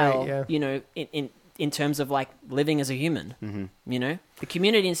worthwhile, it really great, in terms of like living as a human. The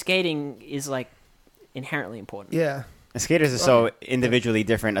community in skating is like inherently important. And skaters are so individually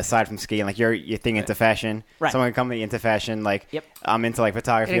different aside from skating. Like you're thinking into fashion. Right. Someone can come into fashion. Like I'm into like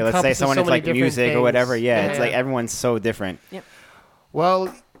photography. Let's say someone into like music things. Or whatever. It's like everyone's so different.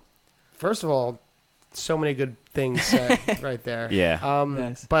 Well, first of all, so many good things said right there.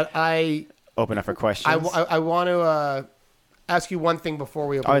 Nice. But I open up for questions. I want to ask you one thing before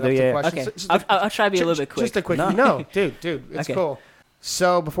we open it up to questions. Okay. So, I'll try to be a little bit quick. Just a quick. No, dude, it's Okay. cool.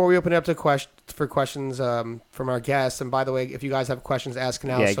 So before we open it up to questions from our guests, and by the way, if you guys have questions, ask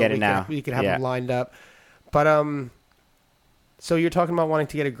now. Yeah, so get it we now. We can have Yeah. them lined up. But so you're talking about wanting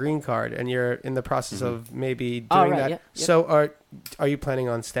to get a green card, and you're in the process of maybe doing that. Yeah. So are you planning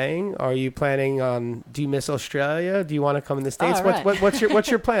on staying? Are you planning on? Do you miss Australia? Do you want to come in the States? Right. What's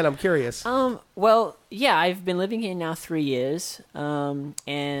your plan? I'm curious. Well, yeah, I've been living here now 3 years. And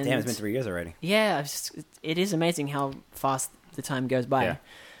Damn, it's been 3 years already. Yeah, it is amazing how fast the time goes by.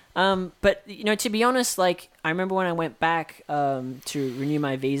 Yeah. But to be honest, like I remember when I went back to renew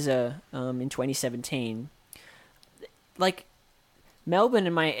my visa in 2017, like Melbourne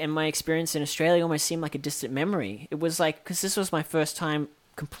and my experience in Australia almost seemed like a distant memory. It was like because this was my first time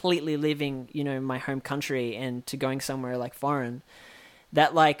completely leaving my home country and to going somewhere like foreign.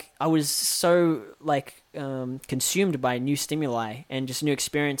 That like I was so like consumed by new stimuli and just new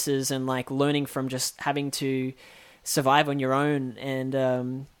experiences and like learning from just having to survive on your own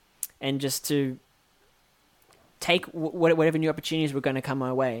and just to take whatever new opportunities were going to come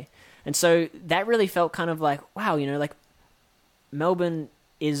my way. And so that really felt kind of like, wow, like Melbourne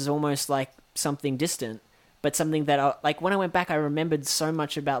is almost like something distant, but something that like when I went back, I remembered so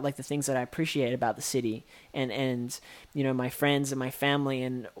much about like the things that I appreciate about the city and my friends and my family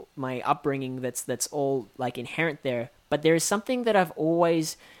and my upbringing that's all like inherent there. But there is something that I've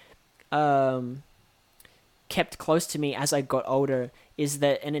always kept close to me as I got older is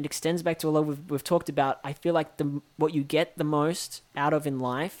that, and it extends back to a lot we've talked about. I feel like what you get the most out of in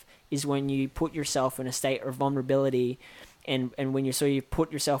life is when you put yourself in a state of vulnerability, and when you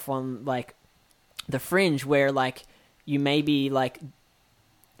put yourself on like the fringe where like you may be like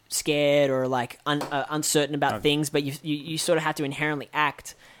scared or like uncertain about things, but you sort of have to inherently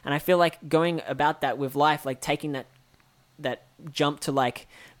act. And I feel like going about that with life, like taking that jump to like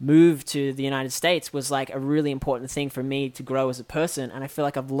move to the United States was like a really important thing for me to grow as a person. And I feel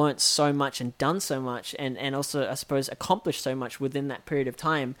like I've learnt so much and done so much and also I suppose accomplished so much within that period of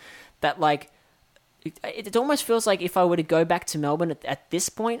time that like it almost feels like if I were to go back to Melbourne at this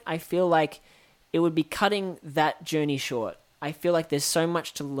point, I feel like it would be cutting that journey short. I feel like there's so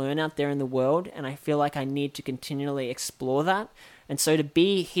much to learn out there in the world, and I feel like I need to continually explore that. And so to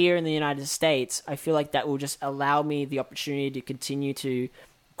be here in the United States, I feel like that will just allow me the opportunity to continue to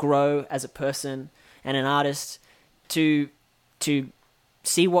grow as a person and an artist, to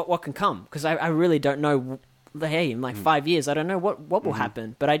see what can come. Because I really don't know. Hey, in like 5 years, I don't know what will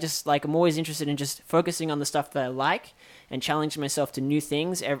happen. But I just like I'm always interested in just focusing on the stuff that I like and challenging myself to new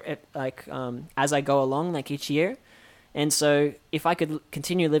things as I go along, like each year. And so if I could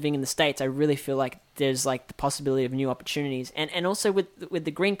continue living in the States, I really feel like there's like the possibility of new opportunities. And also with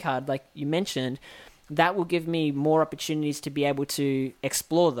the green card, like you mentioned, that will give me more opportunities to be able to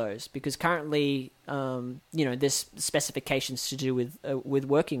explore those. Because currently, there's specifications to do with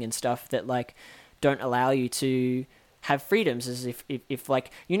working and stuff that like don't allow you to have freedoms, as if like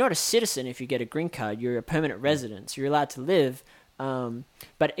you're not a citizen if you get a green card, you're a permanent resident, so you're allowed to live.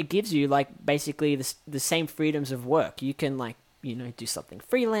 But it gives you like basically the same freedoms of work. You can like do something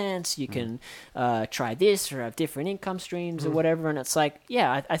freelance. You can try this or have different income streams or whatever. And it's like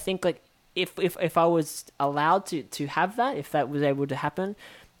I think like if I was allowed to have that, if that was able to happen,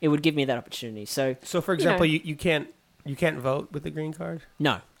 it would give me that opportunity. So for example, you can't vote with the green card?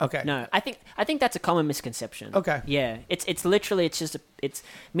 No. Okay. No. I think that's a common misconception. Okay. Yeah. It's literally it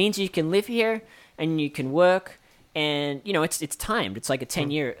means you can live here and you can work and it's timed. It's like a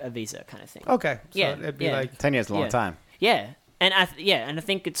 10-year visa kind of thing. Okay. So yeah. it'd be yeah. like 10 years is a long time. Yeah. And I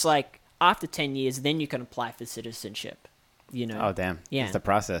think it's like after 10 years then you can apply for citizenship. Oh damn! Yeah, it's the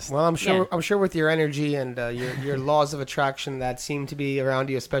process. Well, I'm sure with your energy and your laws of attraction that seem to be around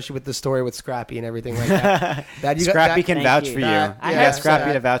you, especially with the story with Scrappy and everything like that. Scrappy can vouch for you. I got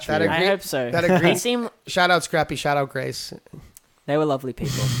Scrappy to vouch for you. I hope so. That agreed. They seem. Shout out Scrappy. Shout out Grace. They were lovely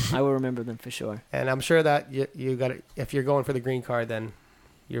people. I will remember them for sure. And I'm sure that you got it. If you're going for the green card, then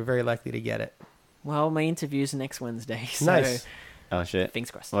you're very likely to get it. Well, my interview's next Wednesday. So nice. Oh shit!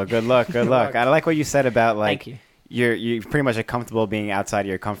 Fingers crossed. Well, good luck. Good luck. I like what you said about like. Thank you. You're pretty much comfortable being outside of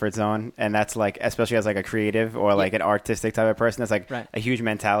your comfort zone, and that's like, especially as like a creative or like an artistic type of person, that's like a huge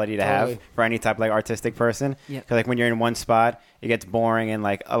mentality to have for any type of like artistic person. Because like when you're in one spot, it gets boring, and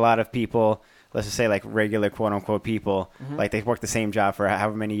like a lot of people, let's just say like regular quote unquote people, like they work the same job for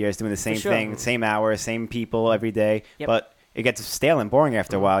however many years, doing the same thing, same hours, same people every day, but it gets stale and boring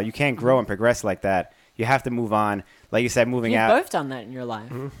after a while. You can't grow and progress like that. you have to move on. Like you said, moving You've out. both done that in your life.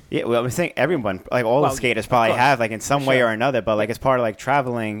 Yeah, well, I'm saying everyone, like all the Well, skaters of probably course. have, like in some For way sure. or another, but like it's part of like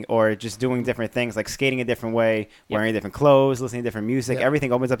traveling or just doing different things, like skating a different way, wearing different clothes, listening to different music. Yep.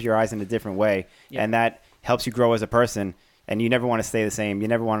 Everything opens up your eyes in a different way, Yep. and that helps you grow as a person. And you never want to stay the same. You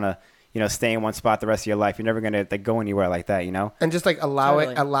never want to, stay in one spot the rest of your life. You're never going to like go anywhere like that, And just like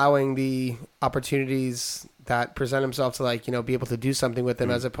Totally. allowing the opportunities that present themselves to like, be able to do something with them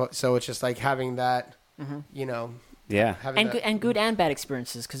Mm-hmm. as opposed. So it's just like having that, Yeah. having that. And good and bad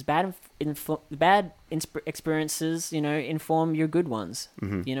experiences, because experiences, inform your good ones,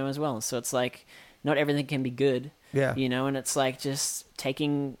 as well. So it's like not everything can be good, Yeah. and it's like just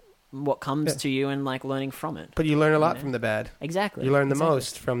taking what comes Yeah. to you and like learning from it. But you learn a lot know? from the bad. Exactly. You learn the Exactly.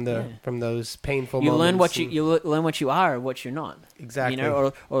 most from the Yeah. from those painful You learn moments. what you learn what you are, or what you're not. Exactly.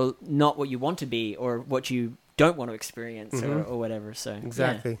 Or not what you want to be, or what you don't want to experience, or whatever. So yeah,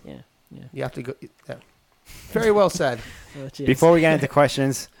 Exactly. Yeah. You have to go. Yeah. Very well said. Well, cheers. Before we get into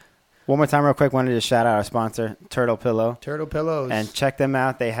questions, one more time real quick, wanted to shout out our sponsor, Turtle Pillow. Turtle pillows. And check them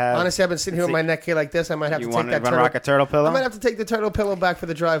out. They have... Honestly, I've been sitting here with my neck here like this. I might have you to want take to that turtle. rock a turtle pillow? I might have to take the turtle pillow back for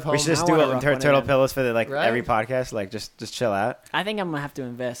the drive home. We should just I do wanna it rock with one of turtle them. pillows for Right? every podcast. Like just chill out. I think I'm gonna have to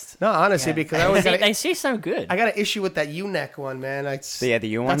invest. No, honestly, Yeah. because I always they, got they see so good. I got an issue with that U-neck one, man. So yeah, the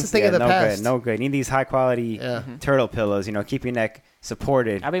U ones. That's a thing yeah, of the no past. good, no good. You need these high quality Yeah. turtle pillows. Keep your neck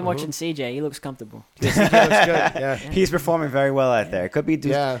supported. I've been watching CJ. He looks comfortable. It looks good. Yeah. He's performing very well out there. It could be due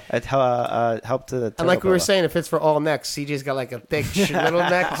Yeah. help to the turtle And like we were pillow. saying, it fits for all necks. CJ's got like a thick little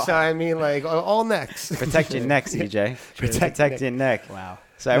neck. So I mean, like all necks. Protect your neck, CJ. Protect your neck. Wow.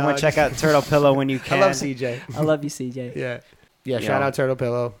 So everyone, check out Turtle Pillow when you I can. love CJ. I love you, CJ. Yeah. Yeah. You Shout know. out Turtle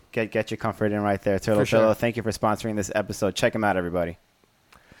Pillow. Get your comfort in right there. Turtle For sure. Pillow. Thank you for sponsoring this episode. Check them out, everybody.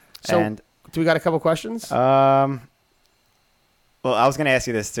 So, And do we got a couple questions? well, I was going to ask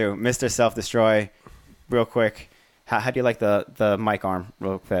you this too, Mr. Self Destroy. Real quick, how do you like the mic arm?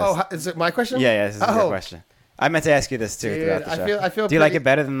 Real fast. Oh, is it my question? yeah. This is your Oh. question. I meant to ask you this too. Dude, Throughout the show. I feel. Do you like pretty- it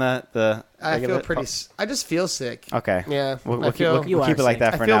better than the? I feel regular- pretty. I just feel sick. Okay. Yeah. We'll I feel. You we'll keep are it like sick.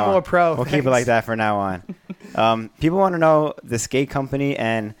 that I for feel now more on. pro. We'll keep it like that for now on. People want to know the skate company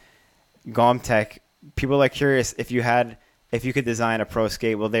and Gomtech. People are curious if you could design a pro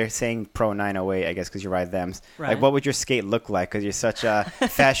skate. Well, they're saying Pro 908, I guess, because you ride them. Right. Like, what would your skate look like? Because you're such a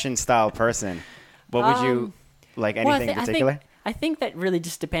fashion style person. What would you like? Anything in particular? I think that really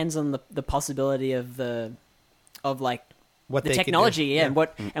just depends on the possibility of like What the they could do. technology, Yeah.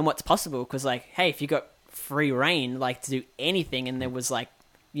 and what's possible. Because like, hey, if you got free reign, like to do anything, and there was like,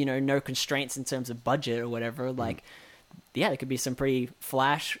 no constraints in terms of budget or whatever, like, yeah, there could be some pretty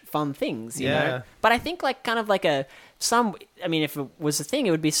flash fun things, you Yeah. know. But I think like kind of like if it was a thing,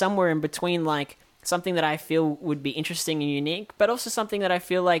 it would be somewhere in between, like something that I feel would be interesting and unique, but also something that I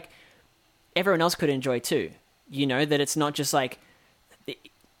feel like everyone else could enjoy too. That it's not just like,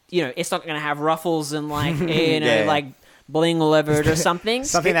 it's not going to have ruffles and like, Yeah. like bling all over it or something.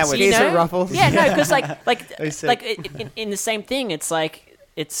 Something that would- Skates with ruffles. Yeah, no, because I see. in the same thing, it's like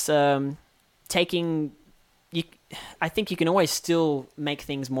it's taking. I think you can always still make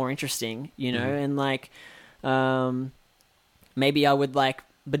things more interesting, and like maybe I would like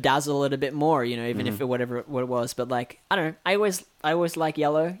bedazzle it a bit more, even if it what it was. But like I don't know, I always like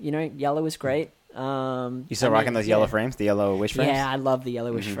yellow. Yellow is great. You still rocking those yellow frames, the yellow wish frames? Yeah, I love the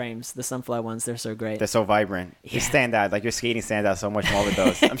yellowish frames, the sunflower ones. They're so great. They're so vibrant. You Yeah. stand out. Like your skating stands out so much more with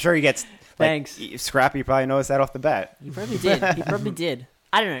those. I'm sure you get Thanks. Scrappy. You probably noticed that off the bat. You probably did. You probably did.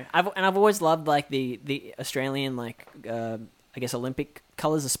 I don't know. I've always loved like the Australian I guess Olympic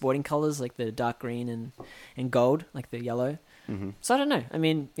colors, the sporting colors, like the dark green and gold, like the yellow. So I don't know. I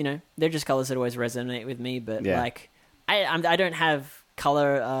mean, they're just colors that always resonate with me. But Yeah. like, I don't have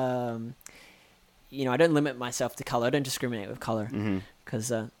color. I don't limit myself to color. I don't discriminate with color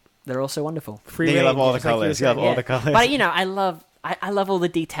because they're all so wonderful. Free Yeah, you love range, all the just like you were colors. You love saying. all the colors. But I love all the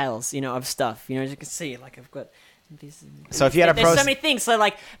details, of stuff. As you can see, like I've got these. So if you had a there's pro, so many things. So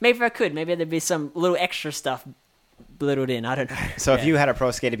like maybe if I could, maybe there'd be some little extra stuff blittled in. I don't know. so if Yeah. you had a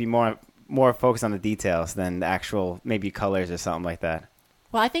pro skate, it'd be more focused on the details than the actual maybe colors or something like that.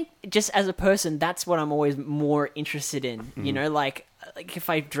 Well, I think just as a person, that's what I'm always more interested in. Like if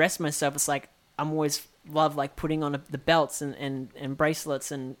I dress myself, it's like I'm always love like putting on the belts and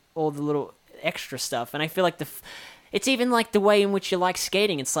bracelets and all the little extra stuff. And I feel like it's even like the way in which you like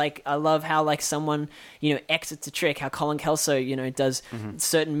skating. It's like I love how like someone exits a trick. How Colin Kelso does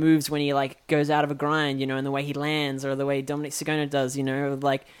certain moves when he like goes out of a grind. And the way he lands, or the way Dominic Sagona does.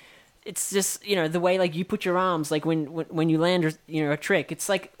 Like. It's just the way like you put your arms like when you land a trick. It's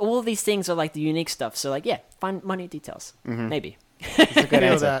like all of these things are like the unique stuff. So like find minute details maybe. It's a good Feel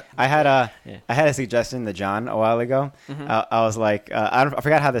answer. that. I had a Yeah. I had a suggestion to John a while ago. I was like, I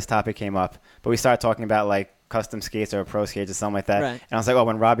forgot how this topic came up, but we started talking about like custom skates or pro skates or something like that. Right. And I was like, oh,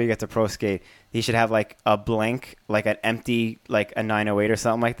 when Robbie gets a pro skate, he should have like a blank, like an empty, like a 908 or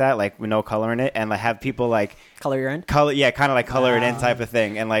something like that, like with no color in it, and like have people like Color your own. color, kind of like color it in type of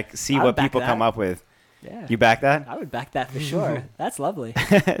thing, and like see I what would back people that. come up with. Yeah. You back that? I would back that for sure. That's lovely.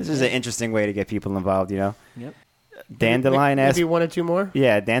 This is an interesting way to get people involved, you know. Yep. Dandelion asks, Maybe one or two more.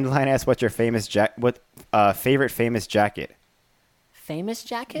 yeah, Dandelion asks, what's your favorite famous jacket? Famous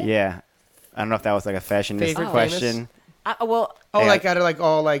jacket? Yeah, I don't know if that was like a fashionista Favorite question. Well, Oh, Yeah. like out of like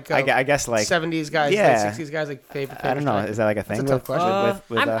all like I guess like 70s guys, yeah. like 60s guys, like favorite. I don't know. Is that like a thing? a tough with,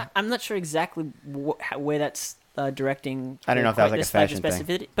 question. I'm not sure exactly where that's directing. I don't know if that was like a quite this fashion thing.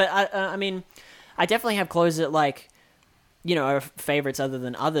 specificity. But I mean, I definitely have clothes that like, are favorites other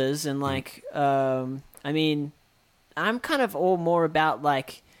than others, and like, I mean, I'm kind of all more about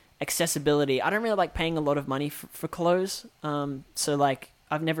like accessibility. I don't really like paying a lot of money for clothes. So like,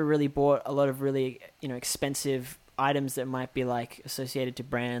 I've never really bought a lot of really expensive items that might be like associated to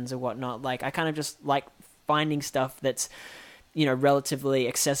brands or whatnot. Like, I kind of just like finding stuff that's relatively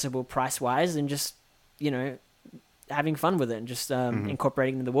accessible price wise, and just having fun with it, and just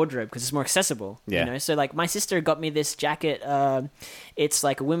incorporating it in the wardrobe because it's more accessible. Yeah. So like, my sister got me this jacket. It's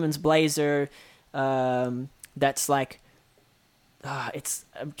like a women's blazer. That's like, it's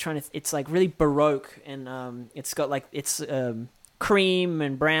like really Baroque, and it's got like cream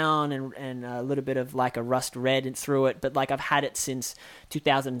and brown and a little bit of like a rust red through it. But like, I've had it since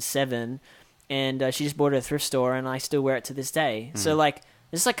 2007, and she just bought it at a thrift store, and I still wear it to this day. So like,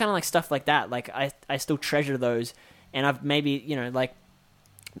 it's like kind of like stuff like that. Like, I still treasure those, and I've maybe like,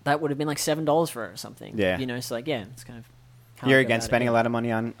 that would have been like $7 for it or something. Yeah. So like, yeah, it's kind of how You're I go against about spending it. a lot of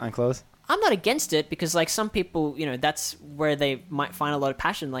money on clothes? I'm not against it, because like, some people, that's where they might find a lot of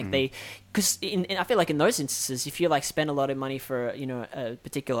passion. Like because I feel like in those instances, if you like spend a lot of money for a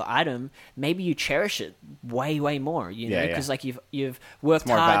particular item, maybe you cherish it way more. Yeah, Because yeah. like, you've worked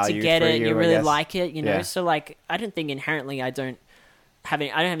more hard to value get for it, you, you I really guess. like it. Yeah. So like, I don't think inherently I don't have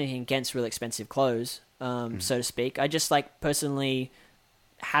anything against really expensive clothes, so to speak. I just like personally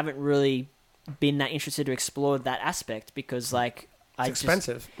haven't really been that interested to explore that aspect, because like, It's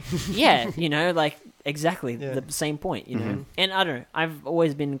expensive. yeah, like, exactly Yeah. the same point, Mm-hmm. And I don't know, I've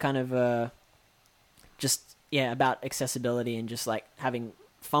always been kind of about accessibility and just like having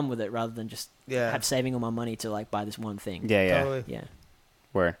fun with it, rather than just Yeah. have saving all my money to like buy this one thing. Yeah. Totally. Yeah.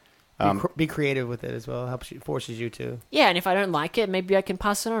 Word. Be creative with it as well. Forces you to. Yeah, and if I don't like it, maybe I can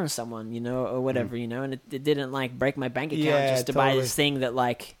pass it on to someone, or whatever, Mm. and it didn't like break my bank account Yeah, just to buy totally. this thing that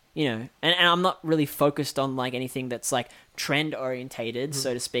like, and I'm not really focused on like anything that's like trend orientated,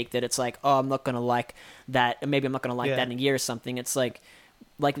 so to speak, that it's like, oh, I'm not going to like that, and maybe I'm not going to like Yeah. that in a year or something. It's like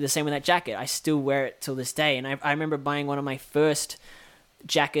the same with that jacket. I still wear it till this day, and I remember buying one of my first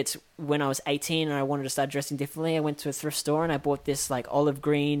jackets when I was 18, and I wanted to start dressing differently. I went to a thrift store and I bought this like olive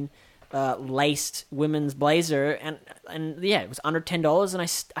green laced women's blazer, and yeah, it was under $10, and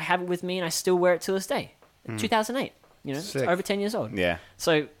I have it with me, and I still wear it till this day. 2008, it's Sick. over 10 years old. Yeah.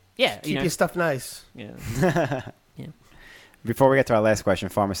 So yeah, Keep your stuff nice. yeah. Before we get to our last question,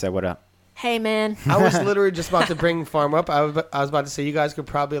 Farmer said, what up? Hey man, I was literally just about to bring Farm up. I was about to say, you guys could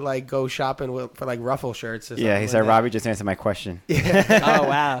probably like go shopping for like ruffle shirts. Or Yeah, he something said, like that. Robbie just answered my question. oh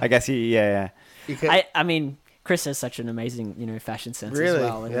wow. I guess yeah. You could- I mean, Chris has such an amazing fashion sense Really? as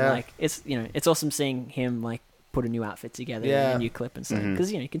well, and Yeah. like, it's it's awesome seeing him like put a new outfit together, Yeah. a new clip and stuff, Mhm.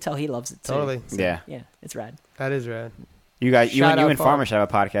 because you can tell he loves it too. Totally. So, Yeah. yeah, it's rad. That is rad. You guys, you Shout out and Farmer. Farmer should have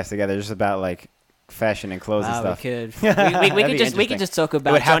a podcast together just about like fashion and clothes and Wow, stuff. we could. We That'd could be just interesting. talk would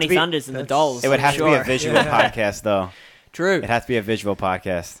about have Johnny to be- Thunders and the that's- dolls. It would for have to be sure. a visual Yeah. podcast, though. True. It has to be a visual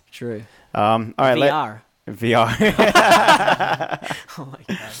podcast. True. All right, VR. VR. Oh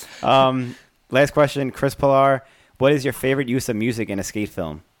my god. Last question, Chris Pillar. What is your favorite use of music in a skate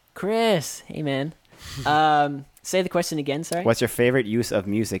film? Chris, hey man. Say the question again. Sorry. What's your favorite use of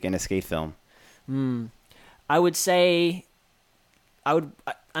music in a skate film? I would say, I would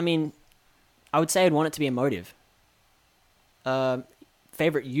say I'd want it to be emotive.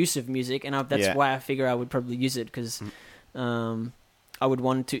 Favorite use of music, and that's Yeah. why I figure I would probably use it, because I would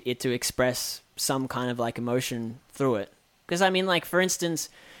want it to express some kind of like emotion through it. Because I mean, like, for instance,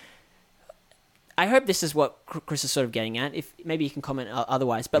 I hope this is what Chris is sort of getting at. If maybe you can comment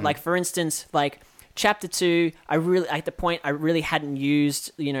otherwise, but like, for instance, like Chapter 2, I really hadn't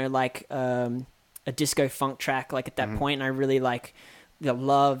used like a disco funk track like at that point, and I really like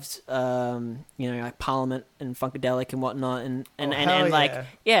loved, like Parliament and Funkadelic and whatnot, and hell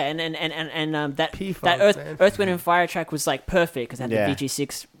yeah. That P-Funk, man. Earth, Wind and Fire track was like perfect because it had the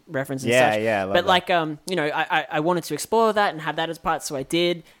VG6 reference and such. Yeah, I love but that. I wanted to explore that and have that as part, so I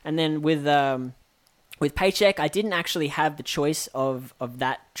did. And then with Paycheck, I didn't actually have the choice of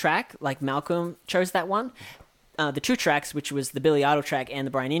that track. Like Malcolm chose that one. The two tracks, which was the Billy Idol track and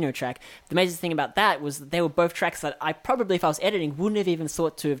the Brian Eno track, the amazing thing about that was that they were both tracks that I probably, if I was editing, wouldn't have even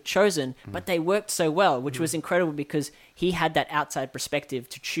thought to have chosen, but they worked so well, which was incredible because he had that outside perspective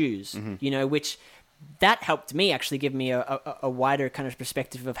to choose, which that helped me actually give me a wider kind of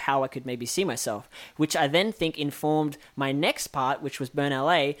perspective of how I could maybe see myself, which I then think informed my next part, which was Burn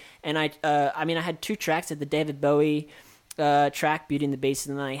LA. And I had two tracks. I had the David Bowie track, Beauty and the Beast,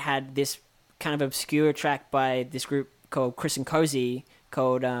 and then I had this kind of obscure track by this group called Chris and Cozy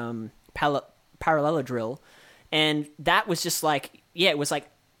called Parallelodrill. And that was just like, it was like,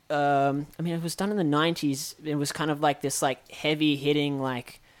 it was done in the 90s. It was kind of like this like heavy hitting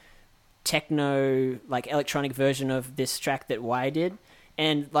like techno like electronic version of this track that Y did,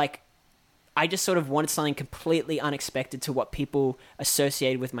 and like I just sort of wanted something completely unexpected to what people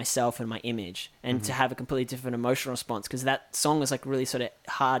associated with myself and my image, and to have a completely different emotional response, because that song was like really sort of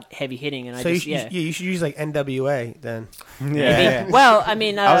hard, heavy hitting. And you should use like NWA then. Yeah. Well, I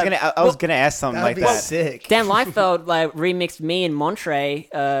mean, I was gonna ask something like that. Sick. Dan Liefeld like remixed me and Montre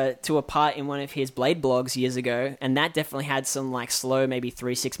to a part in one of his Blade blogs years ago, and that definitely had some like slow, maybe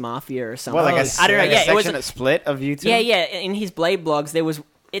 3-6 Mafia or something. Well, like I don't know. Yeah, it was a split of you two. Yeah. In his Blade blogs, there was.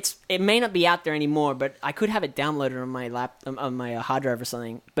 It may not be out there anymore, but I could have it downloaded on my hard drive or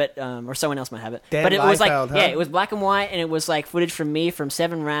something. But or someone else might have it. Dan but it was like Liefeld, huh? it was black and white, and it was like footage from me from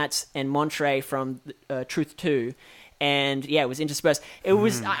Seven Rats and Montre from Truth 2. And it was interspersed. It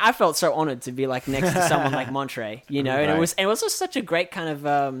was I felt so honored to be like next to someone like Montre, and it was just such a great kind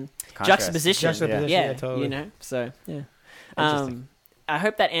of juxtaposition. Yeah, totally. So yeah. I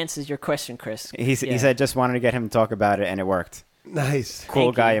hope that answers your question, Chris. He said just wanted to get him to talk about it, and it worked. Nice.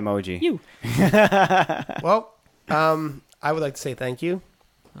 Cool guy emoji. You. Well, I would like to say thank you.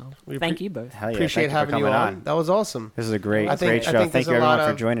 Thank you both. Hell yeah, Appreciate thank you for having you coming on. That was awesome. This is a great show. I think Thank you everyone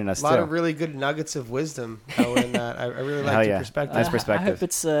for joining us. A lot of really good nuggets of wisdom in that. I really like your perspective. Nice perspective. I hope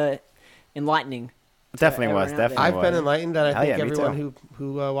it's enlightening. Definitely was. I've been enlightened, and I think everyone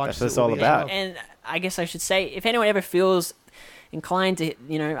who watches that's what it's all about. And I guess I should say, if anyone ever feels inclined to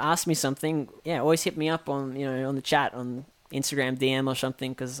ask me something, always hit me up on on the chat on Instagram DM or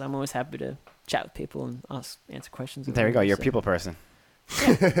something, because I'm always happy to chat with people and answer questions. There you go. You're a people person.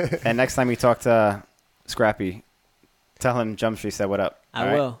 And next time you talk to Scrappy, tell him Jump Street said what up.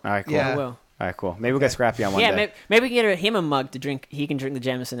 I will. All right, cool. Yeah. I will. All right, cool. Maybe we'll get Scrappy on one day. Maybe we can get him a mug to drink. He can drink the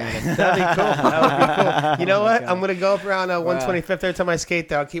Jameson out of it. That'd be cool. That would be cool. You know what? I'm going to go up around 125th every time I skate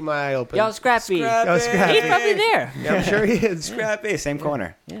there. I'll keep my eye open. Yo, Scrappy. Yo, Scrappy. He's probably there. Yeah, I'm sure he is. Scrappy, same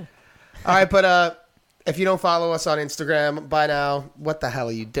corner. Yeah. All right, but if you don't follow us on Instagram by now, what the hell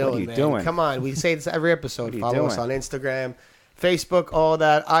are you doing, What are you man? doing? Come on. We say this every episode. What are you Follow us on doing? Instagram, Facebook, all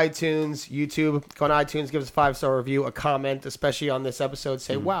that, iTunes, YouTube. Go on iTunes, give us a 5-star review, a comment, especially on this episode.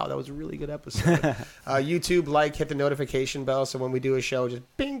 Say, wow, that was a really good episode. YouTube, hit the notification bell, so when we do a show, just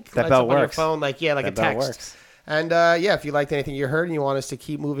bing, That lights bell up on your works. phone, like a That bell text. works. And if you liked anything you heard and you want us to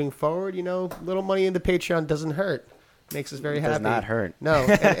keep moving forward, little money into Patreon doesn't hurt. Makes us very happy. Does not hurt. No,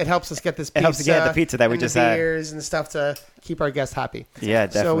 it helps us get this pizza. It helps to get the pizza that we and just the had. beers and stuff to keep our guests happy. Yeah,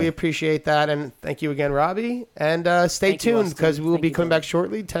 definitely. So we appreciate that, and thank you again, Robbie. And stay Thank you, tuned, Austin. because we will Thank be you, coming Bob. back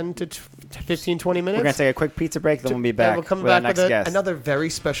shortly, 10 to 15, 20 minutes. We're going to take a quick pizza break, then we'll be And back we'll come with our back next with guest. another very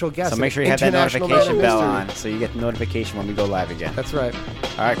special guest. So make sure you have that International notification Man of bell Mystery. on so you get the notification when we go live again. That's right.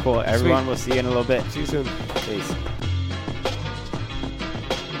 All right, cool. Everyone, we'll see you in a little bit. See you soon. Peace.